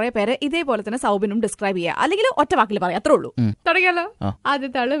ചെയ്തിട്ടുള്ള കുറെ പേര് ഇതേപോലെ തന്നെ സൗബിനും ഡിസ്ക്രൈബ് ചെയ്യുക, അല്ലെങ്കിൽ ഒറ്റ വാക്കിൽ പറയാം, അത്രേ ഉള്ളൂ. തുടങ്ങിയല്ലോ.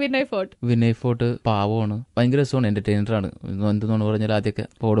 ആദ്യത്തെ ആള് വിനയ് ഫോർട്ട്. വിനയ് ഫോർട്ട് പാവമാണ്, ഭയങ്കര രസമാണ്, എന്റർടൈനർ ആണ്. എന്തെന്നാണ് പറഞ്ഞാൽ ആദ്യമൊക്കെ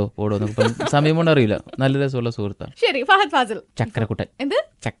പോടോ എന്നൊക്കെ സമയം കൊണ്ട് അറിയില്ല, നല്ല രസമുള്ള സുഹൃത്താണ്. ശരി, ഫഹദ് ഫാസിൽ. ചക്രക്കുട്ടൻ. എന്ത്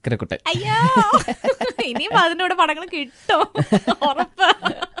ചക്രക്കുട്ടൻ? അയ്യോ, ഇനിയും അതിനോട് പടങ്ങൾ കിട്ടും ഉറപ്പ്.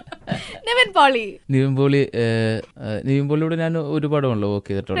 നിവിൻ പോളിയോട് ഞാൻ ഒരു പടമാണല്ലോ വർക്ക്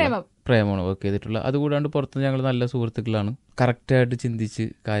ചെയ്തിട്ടുള്ളത്, പ്രേമമാണ് വർക്ക് ചെയ്തിട്ടുള്ള. അതുകൂടാണ്ട് പുറത്ത് ഞങ്ങൾ നല്ല സുഹൃത്തുക്കളാണ്. കറക്റ്റായിട്ട് ചിന്തിച്ച്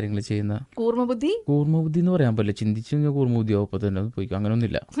കാര്യങ്ങൾ ചെയ്യുന്ന കൂർമ്മബുദ്ധി എന്ന് പറയാൻ പറ്റില്ല. ചിന്തിച്ച് കഴിഞ്ഞാൽ കൂർമ്മബുദ്ധി ആവുമ്പോ തന്നെ പോയിക്കും,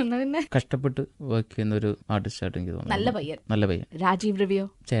 അങ്ങനെയൊന്നുമില്ല. കഷ്ടപ്പെട്ട് വർക്ക് ചെയ്യുന്ന ഒരു ആർട്ടിസ്റ്റായിട്ട് എനിക്ക് തോന്നുന്നു. നല്ല പയ്യൻ. രാജീവ് രവിയോ?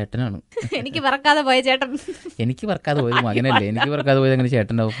 ചേട്ടനാണ്. എനിക്ക് പറക്കാതെ പോയ ചേട്ടൻ. എനിക്ക് പറക്കാതെ പോയത് മകനല്ലേ, എനിക്ക് പറക്കാതെ പോയത് അങ്ങനെ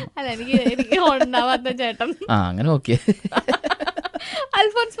ചേട്ടനാവും. അങ്ങനെ ഓക്കെ.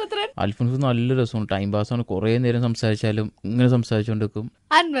 അൽഫോൻസ് നല്ല രസമാണ്, ടൈം പാസ്സാണ്. കുറെ നേരം സംസാരിച്ചാലും ഇങ്ങനെ സംസാരിച്ചോണ്ടിരിക്കും.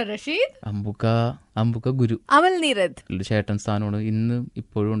 അമ്പുക്ക ഗുരു. ചേട്ടൻ സ്ഥാനമാണ് ഇന്ന്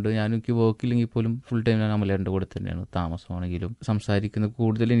ഇപ്പോഴും ഉണ്ട്. ഞാൻ എനിക്ക് വർക്കില്ലെങ്കിൽ പോലും ഫുൾ ടൈം ഞാൻ അമലേട്ടൻ്റെ കൂടെ തന്നെയാണ്. താമസമാണെങ്കിലും സംസാരിക്കുന്ന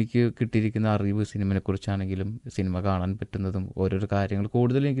കൂടുതൽ എനിക്ക് കിട്ടിയിരിക്കുന്ന അറിവ് സിനിമയെ കുറിച്ചാണെങ്കിലും സിനിമ കാണാൻ പറ്റുന്നതും ഓരോരോ കാര്യങ്ങൾ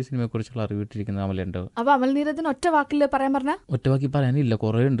കൂടുതൽ എനിക്ക് സിനിമയെ കുറിച്ചുള്ള അറിവ് കിട്ടിയിരിക്കുന്ന അമലേട്ടൻ്റെ. അപ്പൊ അമൽ നീരദിന് ഒറ്റ വാക്കി പറയാനില്ല,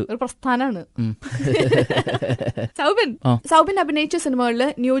 കുറെ ഉണ്ട്. ഒരു പ്രസ്ഥാനമാണ്. സൗബിൻ അഭിനയിച്ച സിനിമകളിൽ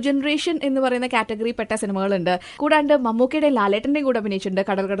ന്യൂ ജനറേഷൻ എന്ന് പറയുന്ന കാറ്റഗറി പെട്ട സിനിമകളുണ്ട്. കൂടാണ്ട് മമ്മൂക്കയുടെയും ലാലേട്ടന്റെയും കൂടെ അഭിനയിച്ചിട്ടുണ്ട്.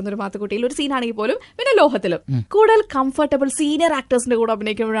 കടൽ കടന്നൊരു മാത്തുക്കുട്ടിയിൽ ഒരു സീനാണെങ്കിൽ പോലും, പിന്നെ ലോഹത്തിലും. കൂടുതൽ കംഫർട്ടബിൾ സീനിയർ ആക്ടേഴ്സിന്റെ കൂടെ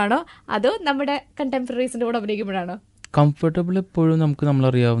അഭിനയിക്കുമ്പോഴാണോ അതോ നമ്മുടെ കണ്ടംപററീസിന്റെ കൂടെ അഭിനയിക്കുമ്പോഴാണോ? കംഫർട്ടബിൾ എപ്പോഴും നമുക്ക്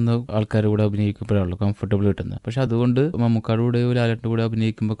നമ്മളറിയാവുന്ന ആൾക്കാരുടെ കൂടെ അഭിനയിക്കുമ്പോഴാണല്ലോ കംഫർട്ടബിൾ കിട്ടുന്നത്. പക്ഷെ അതുകൊണ്ട് മമ്മൂക്കാരുടെ കൂടെ ലാലേട്ടന്റെ കൂടെ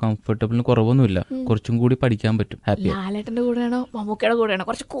അഭിനയിക്കുമ്പോൾ കംഫർട്ടബിളിന് കുറവൊന്നുമില്ല, കുറച്ചും കൂടി പഠിക്കാൻ പറ്റും. ഹാപ്പി. ലാലേട്ടന്റെ കൂടെയാണോ മമ്മൂക്കയുടെ കൂടെയാണോ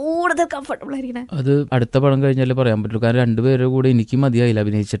കുറച്ച് കൂടുതൽ കംഫർട്ടബിൾ ആയിരിക്കണം? അത് അടുത്ത പടം കഴിഞ്ഞാലേ പറയാൻ പറ്റുള്ളൂ. കാരണം രണ്ടുപേരുടെ കൂടെ എനിക്ക് മതിയായില്ല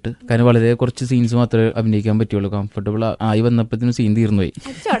അഭിനയിച്ചിട്ട്. കാരണം വളരെ കുറച്ച് സീൻസ് മാത്രമേ അഭിനയിക്കാൻ പറ്റുള്ളൂ. കംഫർട്ടബിൾ ആയി വന്നപ്പോഴത്തേനും സീൻ തീർന്നുപോയി.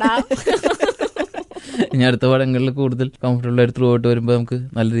 ഇനി അടുത്ത പടങ്ങളിൽ കൂടുതൽ കംഫർട്ടബിൾ ആയിട്ട് ത്രൂ ഔട്ട് വരുമ്പോ നമുക്ക്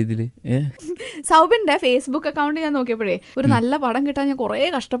നല്ല രീതിയിൽ. സൗബിന്റെ ഫേസ്ബുക്ക് അക്കൗണ്ട് ഞാൻ നോക്കിയപ്പോഴേ ഒരു നല്ല പടം കിട്ടാൻ ഞാൻ കുറെ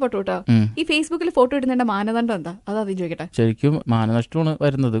കഷ്ടപ്പെട്ടു കേട്ടോ. ഈ ഫേസ്ബുക്കിൽ ഫോട്ടോ ഇടുന്നതിന്റെ മാനദണ്ഡം എന്താ? അതാദ്യം ചോദിക്കട്ടെ. ശരിക്കും മാനനഷ്ടമാണ്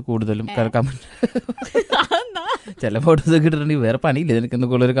വരുന്നത് കൂടുതലും. ചില ഫോട്ടോസ് ഒക്കെ ഇട്ടിട്ടുണ്ടെങ്കിൽ വേറെ പണിയില്ല, എനിക്ക്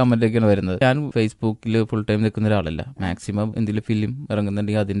എന്തൊക്കെയുള്ള കമന്റ് ഒക്കെയാണ് വരുന്നത്. ഞാൻ ഫേസ്ബുക്കിൽ ഫുൾ ടൈം നിൽക്കുന്ന ഒരാളല്ല. മാക്സിമം എന്തെങ്കിലും ഫിലിം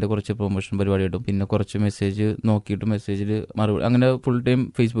ഇറങ്ങുന്നുണ്ടെങ്കിൽ അതിന്റെ കുറച്ച് പ്രൊമോഷൻ പരിപാടി ഇടും, പിന്നെ കുറച്ച് മെസ്സേജ് നോക്കിയിട്ട് മെസ്സേജിൽ മറുപടി, അങ്ങനെ ഫുൾ ടൈം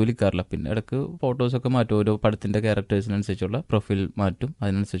ഫേസ്ബുക്കിൽ നിൽക്കാറില്ല. പിന്നെ ഇടയ്ക്ക് ഫോട്ടോസ് ഒക്കെ മാറ്റും, ഓരോ പടത്തിന്റെ ക്യാരക്ടേഴ്സിനനുസരിച്ചുള്ള പ്രൊഫൈൽ മാറ്റും,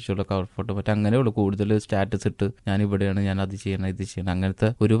 അതിനനുസരിച്ചുള്ള കവർ ഫോട്ടോ മാറ്റും. അങ്ങനെയുള്ളൂ. കൂടുതൽ സ്റ്റാറ്റസ് ഇട്ട് ഞാൻ ഇവിടെയാണ്, ഞാൻ അത് ചെയ്യണം ഇത് ചെയ്യണം, അങ്ങനത്തെ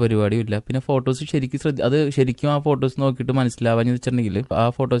ഒരു പരിപാടിയും ഇല്ല. പിന്നെ ഫോട്ടോസ് ശരിക്കും അത് ശരിക്കും ആ ഫോട്ടോസ് നോക്കിയിട്ട് മനസ്സിലാവാന്ന് വെച്ചിട്ടുണ്ടെങ്കിൽ ആ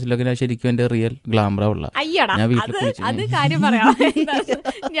ഫോട്ടോസിലൊക്കെ ഞാൻ ശരിക്കും എന്റെ റിയൽ ഗ്ലാമറുള്ള ഞാൻ അത് കാര്യം പറയാം.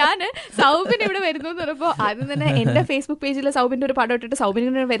 ഞാന് സൗബിൻ ഇവിടെ വരുന്നു എന്ന് പറയുമ്പോ ആദ്യം തന്നെ എന്റെ ഫേസ്ബുക്ക് പേജിൽ സൗബിന്റെ ഒരു പടം ഇട്ടിട്ട് സൗബിൻ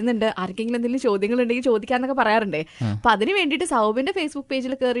ഇങ്ങനെ വരുന്നുണ്ട്, ആർക്കെങ്കിലും എന്തെങ്കിലും ചോദ്യങ്ങൾ ഉണ്ടെങ്കിൽ ചോദിക്കാന്നൊക്കെ പറയാറുണ്ടേ. അപ്പൊ അതിന് വേണ്ടിയിട്ട് സൗബിന്റെ ഫേസ്ബുക്ക്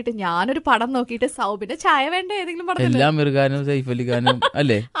പേജിൽ കയറിയിട്ട് ഞാനൊരു പടം നോക്കിയിട്ട് സൗബിന്റെ ചായ വേണ്ട ഏതെങ്കിലും പടം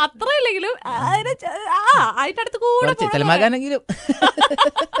അല്ലേ അത്ര ഇല്ലെങ്കിലും അതിനടുത്ത് കൂടെ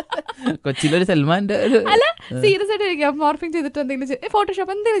കൊച്ചിയിലൊരു സൽമാന്റെ അല്ല സീരിയസ് ആയിട്ട് ചോദിക്കാം, മോർഫിംഗ് ചെയ്തിട്ട് എന്തെങ്കിലും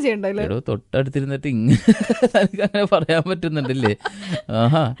ഫോട്ടോഷോപ്പ് എന്തെങ്കിലും ചെയ്യണ്ടല്ലോ. തൊട്ടടുത്തിരുന്നിട്ട് ഇങ്ങനെ പറയാൻ പറ്റുന്നുണ്ടല്ലേ?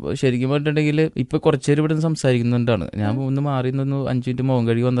 ആഹാ, ശരിക്കും പറഞ്ഞിട്ടുണ്ടെങ്കിൽ ഇപ്പൊ കുറച്ചേരം ഇവിടെ സംസാരിക്കുന്നുണ്ടാണ്. ഞാൻ ഒന്ന് മാറി നിന്ന് 5 മിനിറ്റ് മുഖം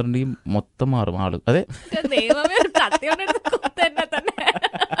കഴുകി വന്നിട്ടുണ്ടെങ്കിൽ മൊത്തം മാറും ആള്. അതെ,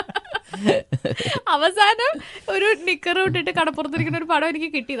 അവസാനം ഒരു നിക്കർ ഇട്ടിട്ട് കടപ്പുറത്തിരിക്കുന്ന ഒരു പടം എനിക്ക്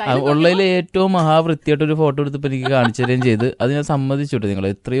കിട്ടിയതാണ്. ഉള്ളതിൽ ഏറ്റവും മഹാവൃത്തിയായിട്ട് ഒരു ഫോട്ടോ എടുത്തപ്പോ എനിക്ക് കാണിച്ചു തരുകയും ചെയ്ത് അത് ഞാൻ സമ്മതിച്ചിട്ട്. നിങ്ങൾ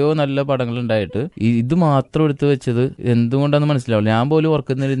എത്രയോ നല്ല പടങ്ങൾ ഉണ്ടായിട്ട് ഇത് മാത്രം എടുത്ത് വെച്ചത് എന്തുകൊണ്ടാന്ന് മനസ്സിലാവില്ല. ഞാൻ പോലും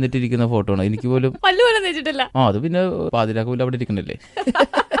ഉറക്കുന്നിരുന്നിട്ടിരിക്കുന്ന ഫോട്ടോ ആണ്. എനിക്ക് പോലും പല്ലുപോലും വെച്ചിട്ടില്ല. അത് പിന്നെ പാതിരാക്ക് പോലും അവിടെ ഇരിക്കണ്ടല്ലേ.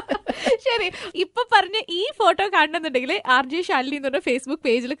 ശരി, ഇപ്പൊ പറഞ്ഞ ഈ ഫോട്ടോ കാണുന്നുണ്ടെങ്കിൽ RJSalini എന്ന് പറഞ്ഞ ഫേസ്ബുക്ക്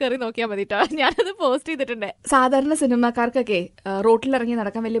പേജിൽ കയറി നോക്കിയാൽ മതിട്ടോ. ഞാനത് പോസ്റ്റ് ചെയ്തിട്ടുണ്ട്. സാധാരണ സിനിമാക്കാർക്കൊക്കെ റോട്ടിലിറങ്ങി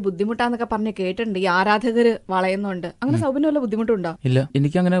നടക്കാൻ വലിയ ബുദ്ധിമുട്ടാന്നൊക്കെ പറഞ്ഞ് കേട്ടിട്ടുണ്ട്. ഈ ആരാധകര് വളയുന്നുണ്ട്. അങ്ങനെ സൗബിന് വല്ല ബുദ്ധിമുട്ടുണ്ടോ? ഇല്ല,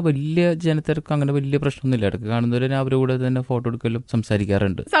 എനിക്ക് അങ്ങനെ വലിയ ജനത്തിരക്ക് അങ്ങനെ വലിയ പ്രശ്നമൊന്നുമില്ല. ഇടയ്ക്ക് കാണുന്നവരെ അവരുടെ തന്നെ ഫോട്ടോ എടുക്കലും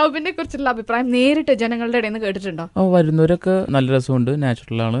സംസാരിക്കാറുണ്ട്. സൗബിനെ കുറിച്ചുള്ള അഭിപ്രായം നേരിട്ട് ജനങ്ങളുടെ ഇടയിൽ നിന്ന് കേട്ടിട്ടുണ്ടോ? വരുന്നവരൊക്കെ നല്ല രസമുണ്ട്,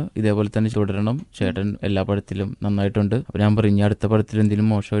 നാച്ചുറൽ ആണ്, ഇതേപോലെ തന്നെ തുടരണം, ചേട്ടൻ എല്ലാ പടത്തിലും നന്നായിട്ടുണ്ട്. അപ്പൊ ഞാൻ പറഞ്ഞു അടുത്ത പടത്തിൽ എന്തെങ്കിലും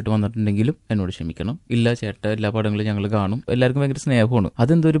മോശമായിട്ട് വന്നിട്ടുണ്ടെങ്കിലും എന്നോട് ക്ഷമിക്കണം. ഇല്ല ചേട്ടാ, എല്ലാ പടങ്ങളും ഞങ്ങൾ കാണും. എല്ലാവർക്കും ഭയങ്കര സ്നേഹമാണ്.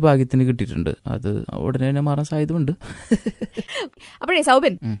 അതെന്തോ ഒരു ഭാഗ്യത്തിന് കിട്ടിയിട്ടുണ്ട്. അത് ഉടനെ തന്നെ മാറാൻ സാധ്യതയുണ്ട്. അപ്പോഴേ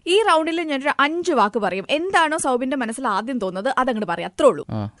സൗബിൻ, ഈ റൗണ്ടിൽ ഞാനൊരു 5 വാക്ക് പറയും. എന്താണോ സൗബിന്റെ മനസ്സിൽ ആദ്യം തോന്നുന്നത് അതങ്ങോട്ട് പറയാം, അത്രേ ഉള്ളൂ.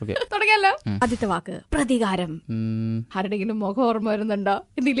 തുടങ്ങിയല്ലോ. ആദ്യത്തെ വാക്ക് പ്രതികാരം. ആരുടെങ്കിലും മുഖം ഓർമ്മ വരുന്നുണ്ടോ?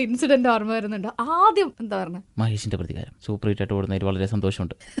 എന്തെങ്കിലും ഇൻസിഡന്റ് ഓർമ്മ വരുന്നുണ്ടോ? ആദ്യം എന്താ പറഞ്ഞത്? മഹേഷിന്റെ പ്രതികാരം. സൂപ്പർ ഹിറ്റ് ആയിട്ട് ഓടുന്നതിൽ വളരെ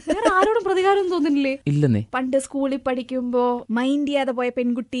സന്തോഷമുണ്ട്. വേറെ ആരോടും പ്രതികാരം തോന്നുന്നില്ലേ? ഇല്ലെന്നേ. പണ്ട് സ്കൂളിൽ പഠിക്കുമ്പോ മൈൻഡ് ചെയ്യാതെ പോയ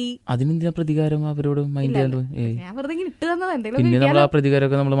പെൺകുട്ടി, അതിനെന്തിനാ പ്രതികാരം അവരോട് മൈൻഡ് ചെയ്യാണ്ട്? പിന്നെ നമ്മൾ ആ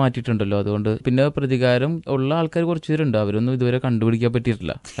പ്രതികാരമൊക്കെ നമ്മൾ മാറ്റിയിട്ടുണ്ടല്ലോ. അതുകൊണ്ട് പിന്നെ പ്രതികാരം ഉള്ള ആൾക്കാർ കുറച്ചുപേരുണ്ട്. അവരൊന്നും ഇതുവരെ കണ്ടുപിടിക്കാൻ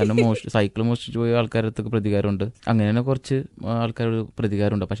പറ്റിയിട്ടില്ല. കാരണം സൈക്കിൾ മോഷ്ടിച്ചു പോയ ആൾക്കാരത്തൊക്കെ പ്രതികാരമുണ്ട്. അങ്ങനെ തന്നെ കുറച്ച് ആൾക്കാർ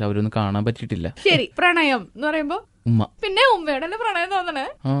പ്രതികാരമുണ്ട്, പക്ഷെ അവരൊന്നും കാണാൻ പറ്റിയിട്ടില്ല. ശരി, പ്രണയം എന്ന് പറയുമ്പോ ഉമ്മ. പിന്നെ ഉമ്മയോടല്ലേ പ്രണയം തോന്നണേ?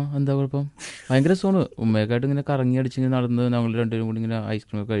 ആ, എന്താ കുഴപ്പം? ഭയങ്കര രസമാണ്. ഉമ്മയെക്കായിട്ട് ഇങ്ങനെ കറങ്ങി അടിച്ചിങ്ങനെ നടന്ന് ഞങ്ങൾ രണ്ടുപേരും കൂടി ഇങ്ങനെ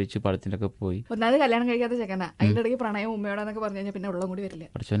ഐസ്ക്രീം ഒക്കെ കഴിച്ച് പടത്തിനൊക്കെ പോയി. ഒന്നാമത് കല്യാണം കഴിക്കാത്ത ചെക്കനാ, അതിന്റെ ഇടയ്ക്ക് പ്രണയം ഉമ്മയോടെന്നൊക്കെ പറഞ്ഞു കഴിഞ്ഞാൽ പിന്നെ ഉള്ളം കൂടി വരില്ല.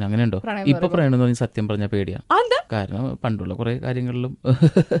 പഠിച്ചോൻ അങ്ങനെ ഉണ്ടോ? ഇപ്പൊ പ്രണയം എന്ന് പറഞ്ഞാൽ സത്യം പറഞ്ഞാൽ പേടിയാ. കാരണം പണ്ടുള്ള കുറെ കാര്യങ്ങളിലും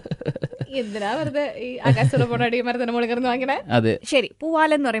എന്തിനാ വെറുതെ ഈ ആകാശത്തോടെ മരത്തിന്റെ മുകളിൽ കിടന്ന് വാങ്ങിനെ? അതെ. ശരി,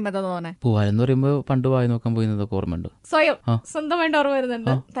 പൂവാലെന്ന് പറയുമ്പോ തോന്നണേ? പൂവാലെന്ന് പറയുമ്പോ പണ്ട് വായി നോക്കാൻ പോയിരുന്നതൊക്കെ ഓർമ്മയുണ്ട്. സ്വന്തമായിട്ട് ഓർമ്മ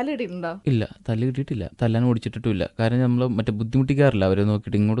വരുന്നുണ്ട്. തല്ല് കിട്ടിയിട്ടുണ്ടോ? ഇല്ല, തല്ല് കിട്ടിയിട്ടില്ല. തല്ലാൻ ഓടിച്ചിട്ടില്ല. കാരണം നമ്മള് മറ്റേ ബുദ്ധിമുട്ടിക്കാറില്ല അവരെ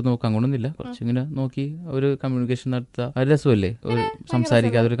നോക്കിയിട്ട്. ഇങ്ങോട്ട് നോക്കാം, അങ്ങോട്ടൊന്നുമില്ല. കുറച്ചിങ്ങനെ നോക്കി ഒരു കമ്മ്യൂണിക്കേഷൻ നടത്തുക, അത് രസമല്ലേ? ഒരു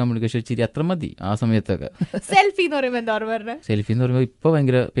സംസാരിക്കാതെ ഒരു കമ്മ്യൂണിക്കേഷൻ ചിരി, അത്ര മതി ആ സമയത്തൊക്കെ. സെൽഫി എന്ന് പറയുമ്പോ എന്താ ഓർമ്മ? സെൽഫി എന്ന് പറയുമ്പോ ഇപ്പൊ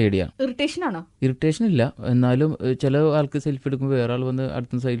ഭയങ്കര പേടിയാണ്. ഇറിറ്റേഷൻ ആണോ? ഇറിറ്റേഷൻ ഇല്ല, എന്നാലും ചില ആൾക്ക് സെൽഫി എടുക്കുമ്പോൾ വേറെ ആൾ വന്ന്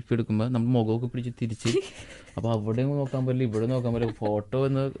അടുത്ത സെൽഫി എടുക്കുമ്പോൾ നമ്മൾ മുഖമൊക്കെ പിടിച്ച് തിരിച്ച്, അപ്പൊ അവിടെ നോക്കാൻ പറ്റില്ല, ഇവിടെ നോക്കാൻ പറ്റില്ല, ഫോട്ടോ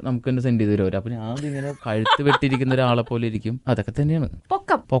എന്ന് നമുക്ക് തന്നെ സെൻഡ് ചെയ്ത് തരും. അപ്പൊ ഞാൻ ഇങ്ങനെ കഴുത്ത് വെട്ടിയിരിക്കുന്ന ഒരാളെ പോലെ ഇരിക്കും. അതൊക്കെ തന്നെയാണ്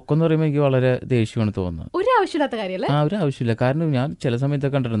പൊക്കം എന്ന് പറയുമ്പോൾ എനിക്ക് വളരെ ദേഷ്യമാണ് തോന്നുന്നത്. ഒരു ആവശ്യമില്ല. കാരണം ഞാൻ ചില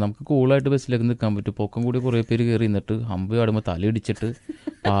സമയത്തൊക്കെ കണ്ടിട്ടുണ്ട്, നമുക്ക് കൂളായിട്ട് ബസ്സിലേക്ക് നിൽക്കാൻ പറ്റും. പൊക്കം കൂടി കുറെ പേര് കയറി നിന്നിട്ട് അമ്പ് ആടുമ്പോൾ തല ഇടിച്ചിട്ട്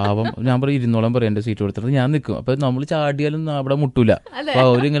പാവം ഞാൻ പറയും ഇരുന്നോളം പറയാം എന്റെ സീറ്റ് കൊടുത്തിട്ട് ഞാൻ നിൽക്കും. അപ്പൊ നമ്മൾ ചാടിയാലും അവിടെ മുട്ടൂല. അപ്പൊ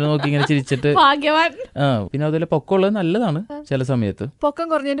അവരിങ്ങനെ നോക്കി ഇങ്ങനെ ചിരിച്ചിട്ട്. പിന്നെ അതുപോലെ പൊക്കമുള്ളത് നല്ലതാണ് ചില സമയത്ത്. പൊക്കം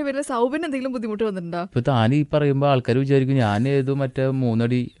കുറഞ്ഞതിന്റെ പേരിൽ സൗബിന് എന്തെങ്കിലും ബുദ്ധിമുട്ട് വന്നിട്ടുണ്ടോ? ഇപ്പൊ താൻ ഈ പറയുമ്പോൾ ആൾക്കാർ വിചാരിക്കും ഞാൻ ഏതോ മറ്റേ 3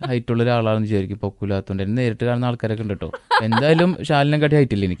 അടി ഹൈറ്റ് ഉള്ള ഒരാളാണെന്ന് വിചാരിക്കും. പൊക്കൂലാത്തോണ്ട് എന്നെ നേരിട്ട് കാണുന്ന ആൾക്കാരൊക്കെ ഉണ്ട് കേട്ടോ. എന്തായാലും ഷാലിനെ കാട്ടി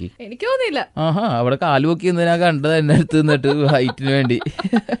ഹൈറ്റ് ഇല്ല എനിക്ക് തോന്നിയില്ല. ആഹാ, അവിടെ കാല് നോക്കി ഞാൻ കണ്ടത് എന്നെ അടുത്ത് നിന്നിട്ട് ഹൈറ്റിന് വേണ്ടി.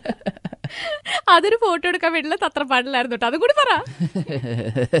 അതൊരു ഫോട്ടോ എടുക്കാൻ വേണ്ടിയുള്ള തത്രപ്പാടിലായിരുന്നു കേട്ടോ, അതും കൂടി പറ.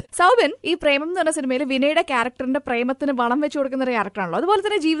 സൗബിൻ ഈ പ്രേമം എന്ന് പറഞ്ഞ സിനിമയിൽ വിനയുടെ ക്യാരക്ടറിന്റെ പ്രേമത്തിന് വളം വെച്ച് കൊടുക്കുന്ന ഒരു ക്യാരക്ടറാണല്ലോ. അതുപോലെ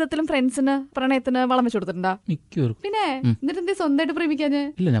തന്നെ ജീവിതത്തിലും ഫ്രണ്ട്സിന് പ്രണയത്തിന് വളം വെച്ച് കൊടുത്തിട്ടുണ്ടോ? പിന്നെ എന്നിട്ട് സ്വന്തമായിട്ട് പ്രേമിക്കാന്?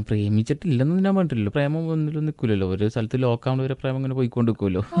 ഇല്ല, ഞാൻ പ്രേമിച്ചിട്ടില്ലെന്ന് ഞാൻ പറഞ്ഞിട്ടില്ലല്ലോ. പ്രേമം ഒന്നിലും നിൽക്കൂലല്ലോ. ഒരു സ്ഥലത്ത് ലോക്കാവുന്ന വരെ പ്രേമം ഇങ്ങനെ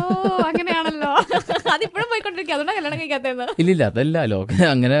പോയിക്കൊണ്ടിരിക്കുമല്ലോ. അങ്ങനെയാണല്ലോ, അതിപ്പോഴും പോയിക്കൊണ്ടിരിക്കുക. അതുകൊണ്ടാണ് കല്യാണം കഴിക്കാത്തത്? ഇല്ല, അതല്ല ലോക്ക്.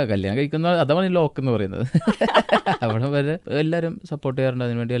 അങ്ങനെ കല്യാണം കഴിക്കുന്ന അതാണ് ലോക്ക് എന്ന് പറയുന്നത്. അവിടെ വരെ എല്ലാരും സപ്പോർട്ട് ചെയ്യാറുണ്ട്,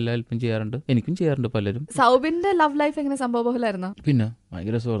 അതിനുവേണ്ടി എല്ലാ ഹെൽപ്പും ചെയ്യാറുണ്ട്, എനിക്കും ചെയ്യാറുണ്ട് പലരും. സൗബിന്റെ ലവ് ലൈഫ് എങ്ങനെ സംഭവബഹുലായിരുന്നു? പിന്നെ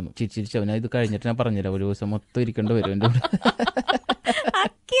ഭയങ്കര രസമായിരുന്നു. ചിരിച്ചിരിച്ച് അവനാ ഇത് കഴിഞ്ഞിട്ട് ഞാൻ പറഞ്ഞുതരാം, ഒരു ദിവസം മൊത്തം ഇരിക്കേണ്ടി വരും എന്റെ കൂടെ.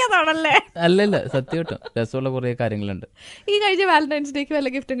 അല്ലല്ല, സത്യം കേട്ടോ, രസമുള്ള കുറെ കാര്യങ്ങളുണ്ട്. ഈ കഴിഞ്ഞ വാലന്റൈൻസ് ഡേക്ക് വല്ല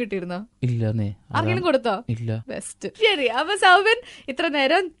ഗിഫ്റ്റും കിട്ടിയിരുന്നോ? ഇല്ലെന്നേ. ആർക്കെങ്കിലും കൊടുത്തോ? ഇല്ല. ബെസ്റ്റ്. ശരി, അപ്പൊ സൗബിൻ ഇത്ര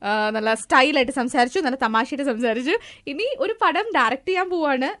നേരം നല്ല സ്റ്റൈലായിട്ട് സംസാരിച്ചു, നല്ല തമാശയായിട്ട് സംസാരിച്ചു. ഇനി ഒരു പടം ഡയറക്ട് ചെയ്യാൻ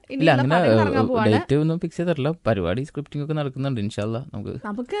പോവാണ്. ഡേറ്റ് ഒന്നും ഫിക്സ് ചെയ്തിട്ടില്ല, പരിപാടി സ്ക്രിപ്റ്റിംഗ് ഒക്കെ നടക്കുന്നുണ്ട്. ഇൻഷാല്ലാ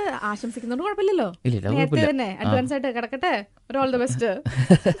നമുക്ക് ആശംസിക്കുന്നതുകൊണ്ട് കുഴപ്പമില്ലല്ലോ. നേരത്തെ തന്നെ അഡ്വാൻസ് ആയിട്ട് കിടക്കട്ടെ. ഒരു ഓൾ ദ ബെസ്റ്റ്.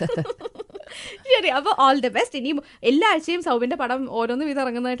 ശരി, അപ്പൊ ഓൾ ദ ബെസ്റ്റ്. ഇനി എല്ലാ ആഴ്ചയും സൗബിന്റെ പടം ഓരോന്നും ഇത്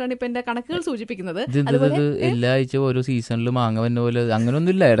ഇറങ്ങുന്നതായിട്ടാണ് ഇപ്പൊ എന്റെ കണക്കുകൾ സൂചിപ്പിക്കുന്നത്. എല്ലാ ആഴ്ചയും ഓരോ സീസണിൽ മാങ്ങ വന്ന പോലെ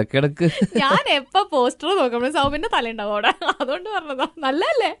അങ്ങനൊന്നും ഇല്ല. ഇടക്കിടക്ക് ഞാൻ എപ്പോ പോസ്റ്റർ നോക്കുമ്പോഴും സൗബിന്റെ തല ഉണ്ടാവും അവിടെ, അതുകൊണ്ട് പറഞ്ഞതാ.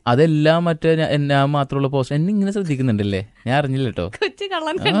 നല്ലല്ലേ? അതെല്ലാം മറ്റേ ഞാൻ മാത്രമുള്ള പോസ്റ്റർ എന്നെ ഇങ്ങനെ ശ്രദ്ധിക്കുന്നുണ്ടല്ലേ, ഞാൻ അറിഞ്ഞില്ല കേട്ടോ. കൊച്ചു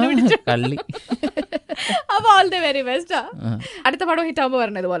കള്ളൻ കണ്ടുപിടിച്ചു കള്ളി. അപ്പൊ ഓൾ ദ വെരി ബെസ്റ്റ്. അടുത്ത പടം ഹിറ്റ് ആവുമ്പോ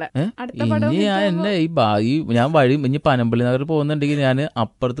പറഞ്ഞ ഇതുപോലെ എന്നെ ഞാൻ വഴി ഇനി പനമ്പള്ളി നഗർ പോകുന്നുണ്ടെങ്കിൽ ഞാൻ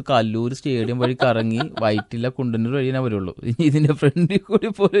അപ്പുറത്ത് കല്ലൂർ സ്റ്റേഡിയം വഴി കറങ്ങി വൈറ്റില്ല കുണ്ടന്നൂർ വഴി ഞാൻ വരുള്ളൂ. ഇനി ഇതിന്റെ ഫ്രണ്ടിൽ കൂടി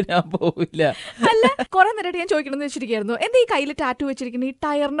പോലും ഞാൻ പോവില്ല. അല്ല, കുറെ നേരമായിട്ട് ഞാൻ ചോദിക്കണമെന്ന് വെച്ചിരിക്കുന്നു, എന്താ ഈ കയ്യിൽ ടാറ്റു വെച്ചിരിക്കുന്ന ഈ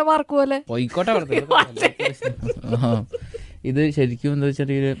ടയറിന്റെ വാർക്ക് പോലെ? പോയിക്കോട്ടെ. ഇത് ശരിക്കും എന്താ വെച്ചാൽ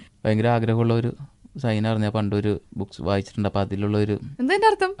ഭയങ്കര ആഗ്രഹമുള്ള ഒരു സൈനായിരുന്നു. ഞാൻ പണ്ടൊരു ബുക്സ് വായിച്ചിട്ടുണ്ട്. അപ്പൊ അതിലുള്ള ഒരു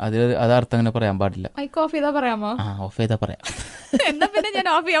അത് അർത്ഥം അങ്ങനെ പറയാൻ പാടില്ല. ഓഫ് ചെയ്താ പറയാമോ? ഓഫ് ചെയ്താ പറയാം. എന്നാ പിന്നെ ഞാൻ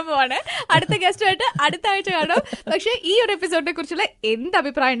ഓഫ് ചെയ്യാൻ പോവാണ്. അടുത്ത ഗസ്റ്റുമായിട്ട് അടുത്ത ആഴ്ച കാണും. പക്ഷെ ഈ ഒരു എപ്പിസോഡിനെ കുറിച്ചുള്ള എന്ത്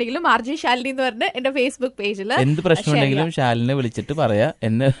അഭിപ്രായം ഉണ്ടെങ്കിലും RJSalini എന്ന് പറഞ്ഞ എന്റെ ഫേസ്ബുക്ക് പേജിൽ എന്ത് പ്രശ്നം ഉണ്ടെങ്കിലും ശാലിനെ വിളിച്ചിട്ട് പറയാ.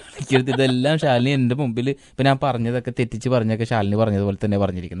 എന്നെ വിളിക്കരുത്. ഇതെല്ലാം ശാലിനി എന്റെ മുമ്പിൽ ഇപ്പൊ ഞാൻ പറഞ്ഞതൊക്കെ തെറ്റിച്ച് പറഞ്ഞൊക്കെ ശാലിനി പറഞ്ഞതുപോലെ തന്നെ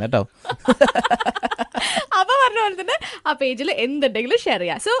പറഞ്ഞിരിക്കുന്നത് കേട്ടോ. അപ്പൊ പറഞ്ഞ പോലെ തന്നെ ആ പേജിൽ എന്തുണ്ടെങ്കിലും ഷെയർ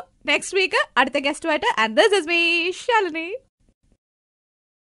ചെയ്യാം. സോ നെക്സ്റ്റ് വീക്ക് അടുത്ത ഗസ്റ്റുമായിട്ട്. And this is me Shalini.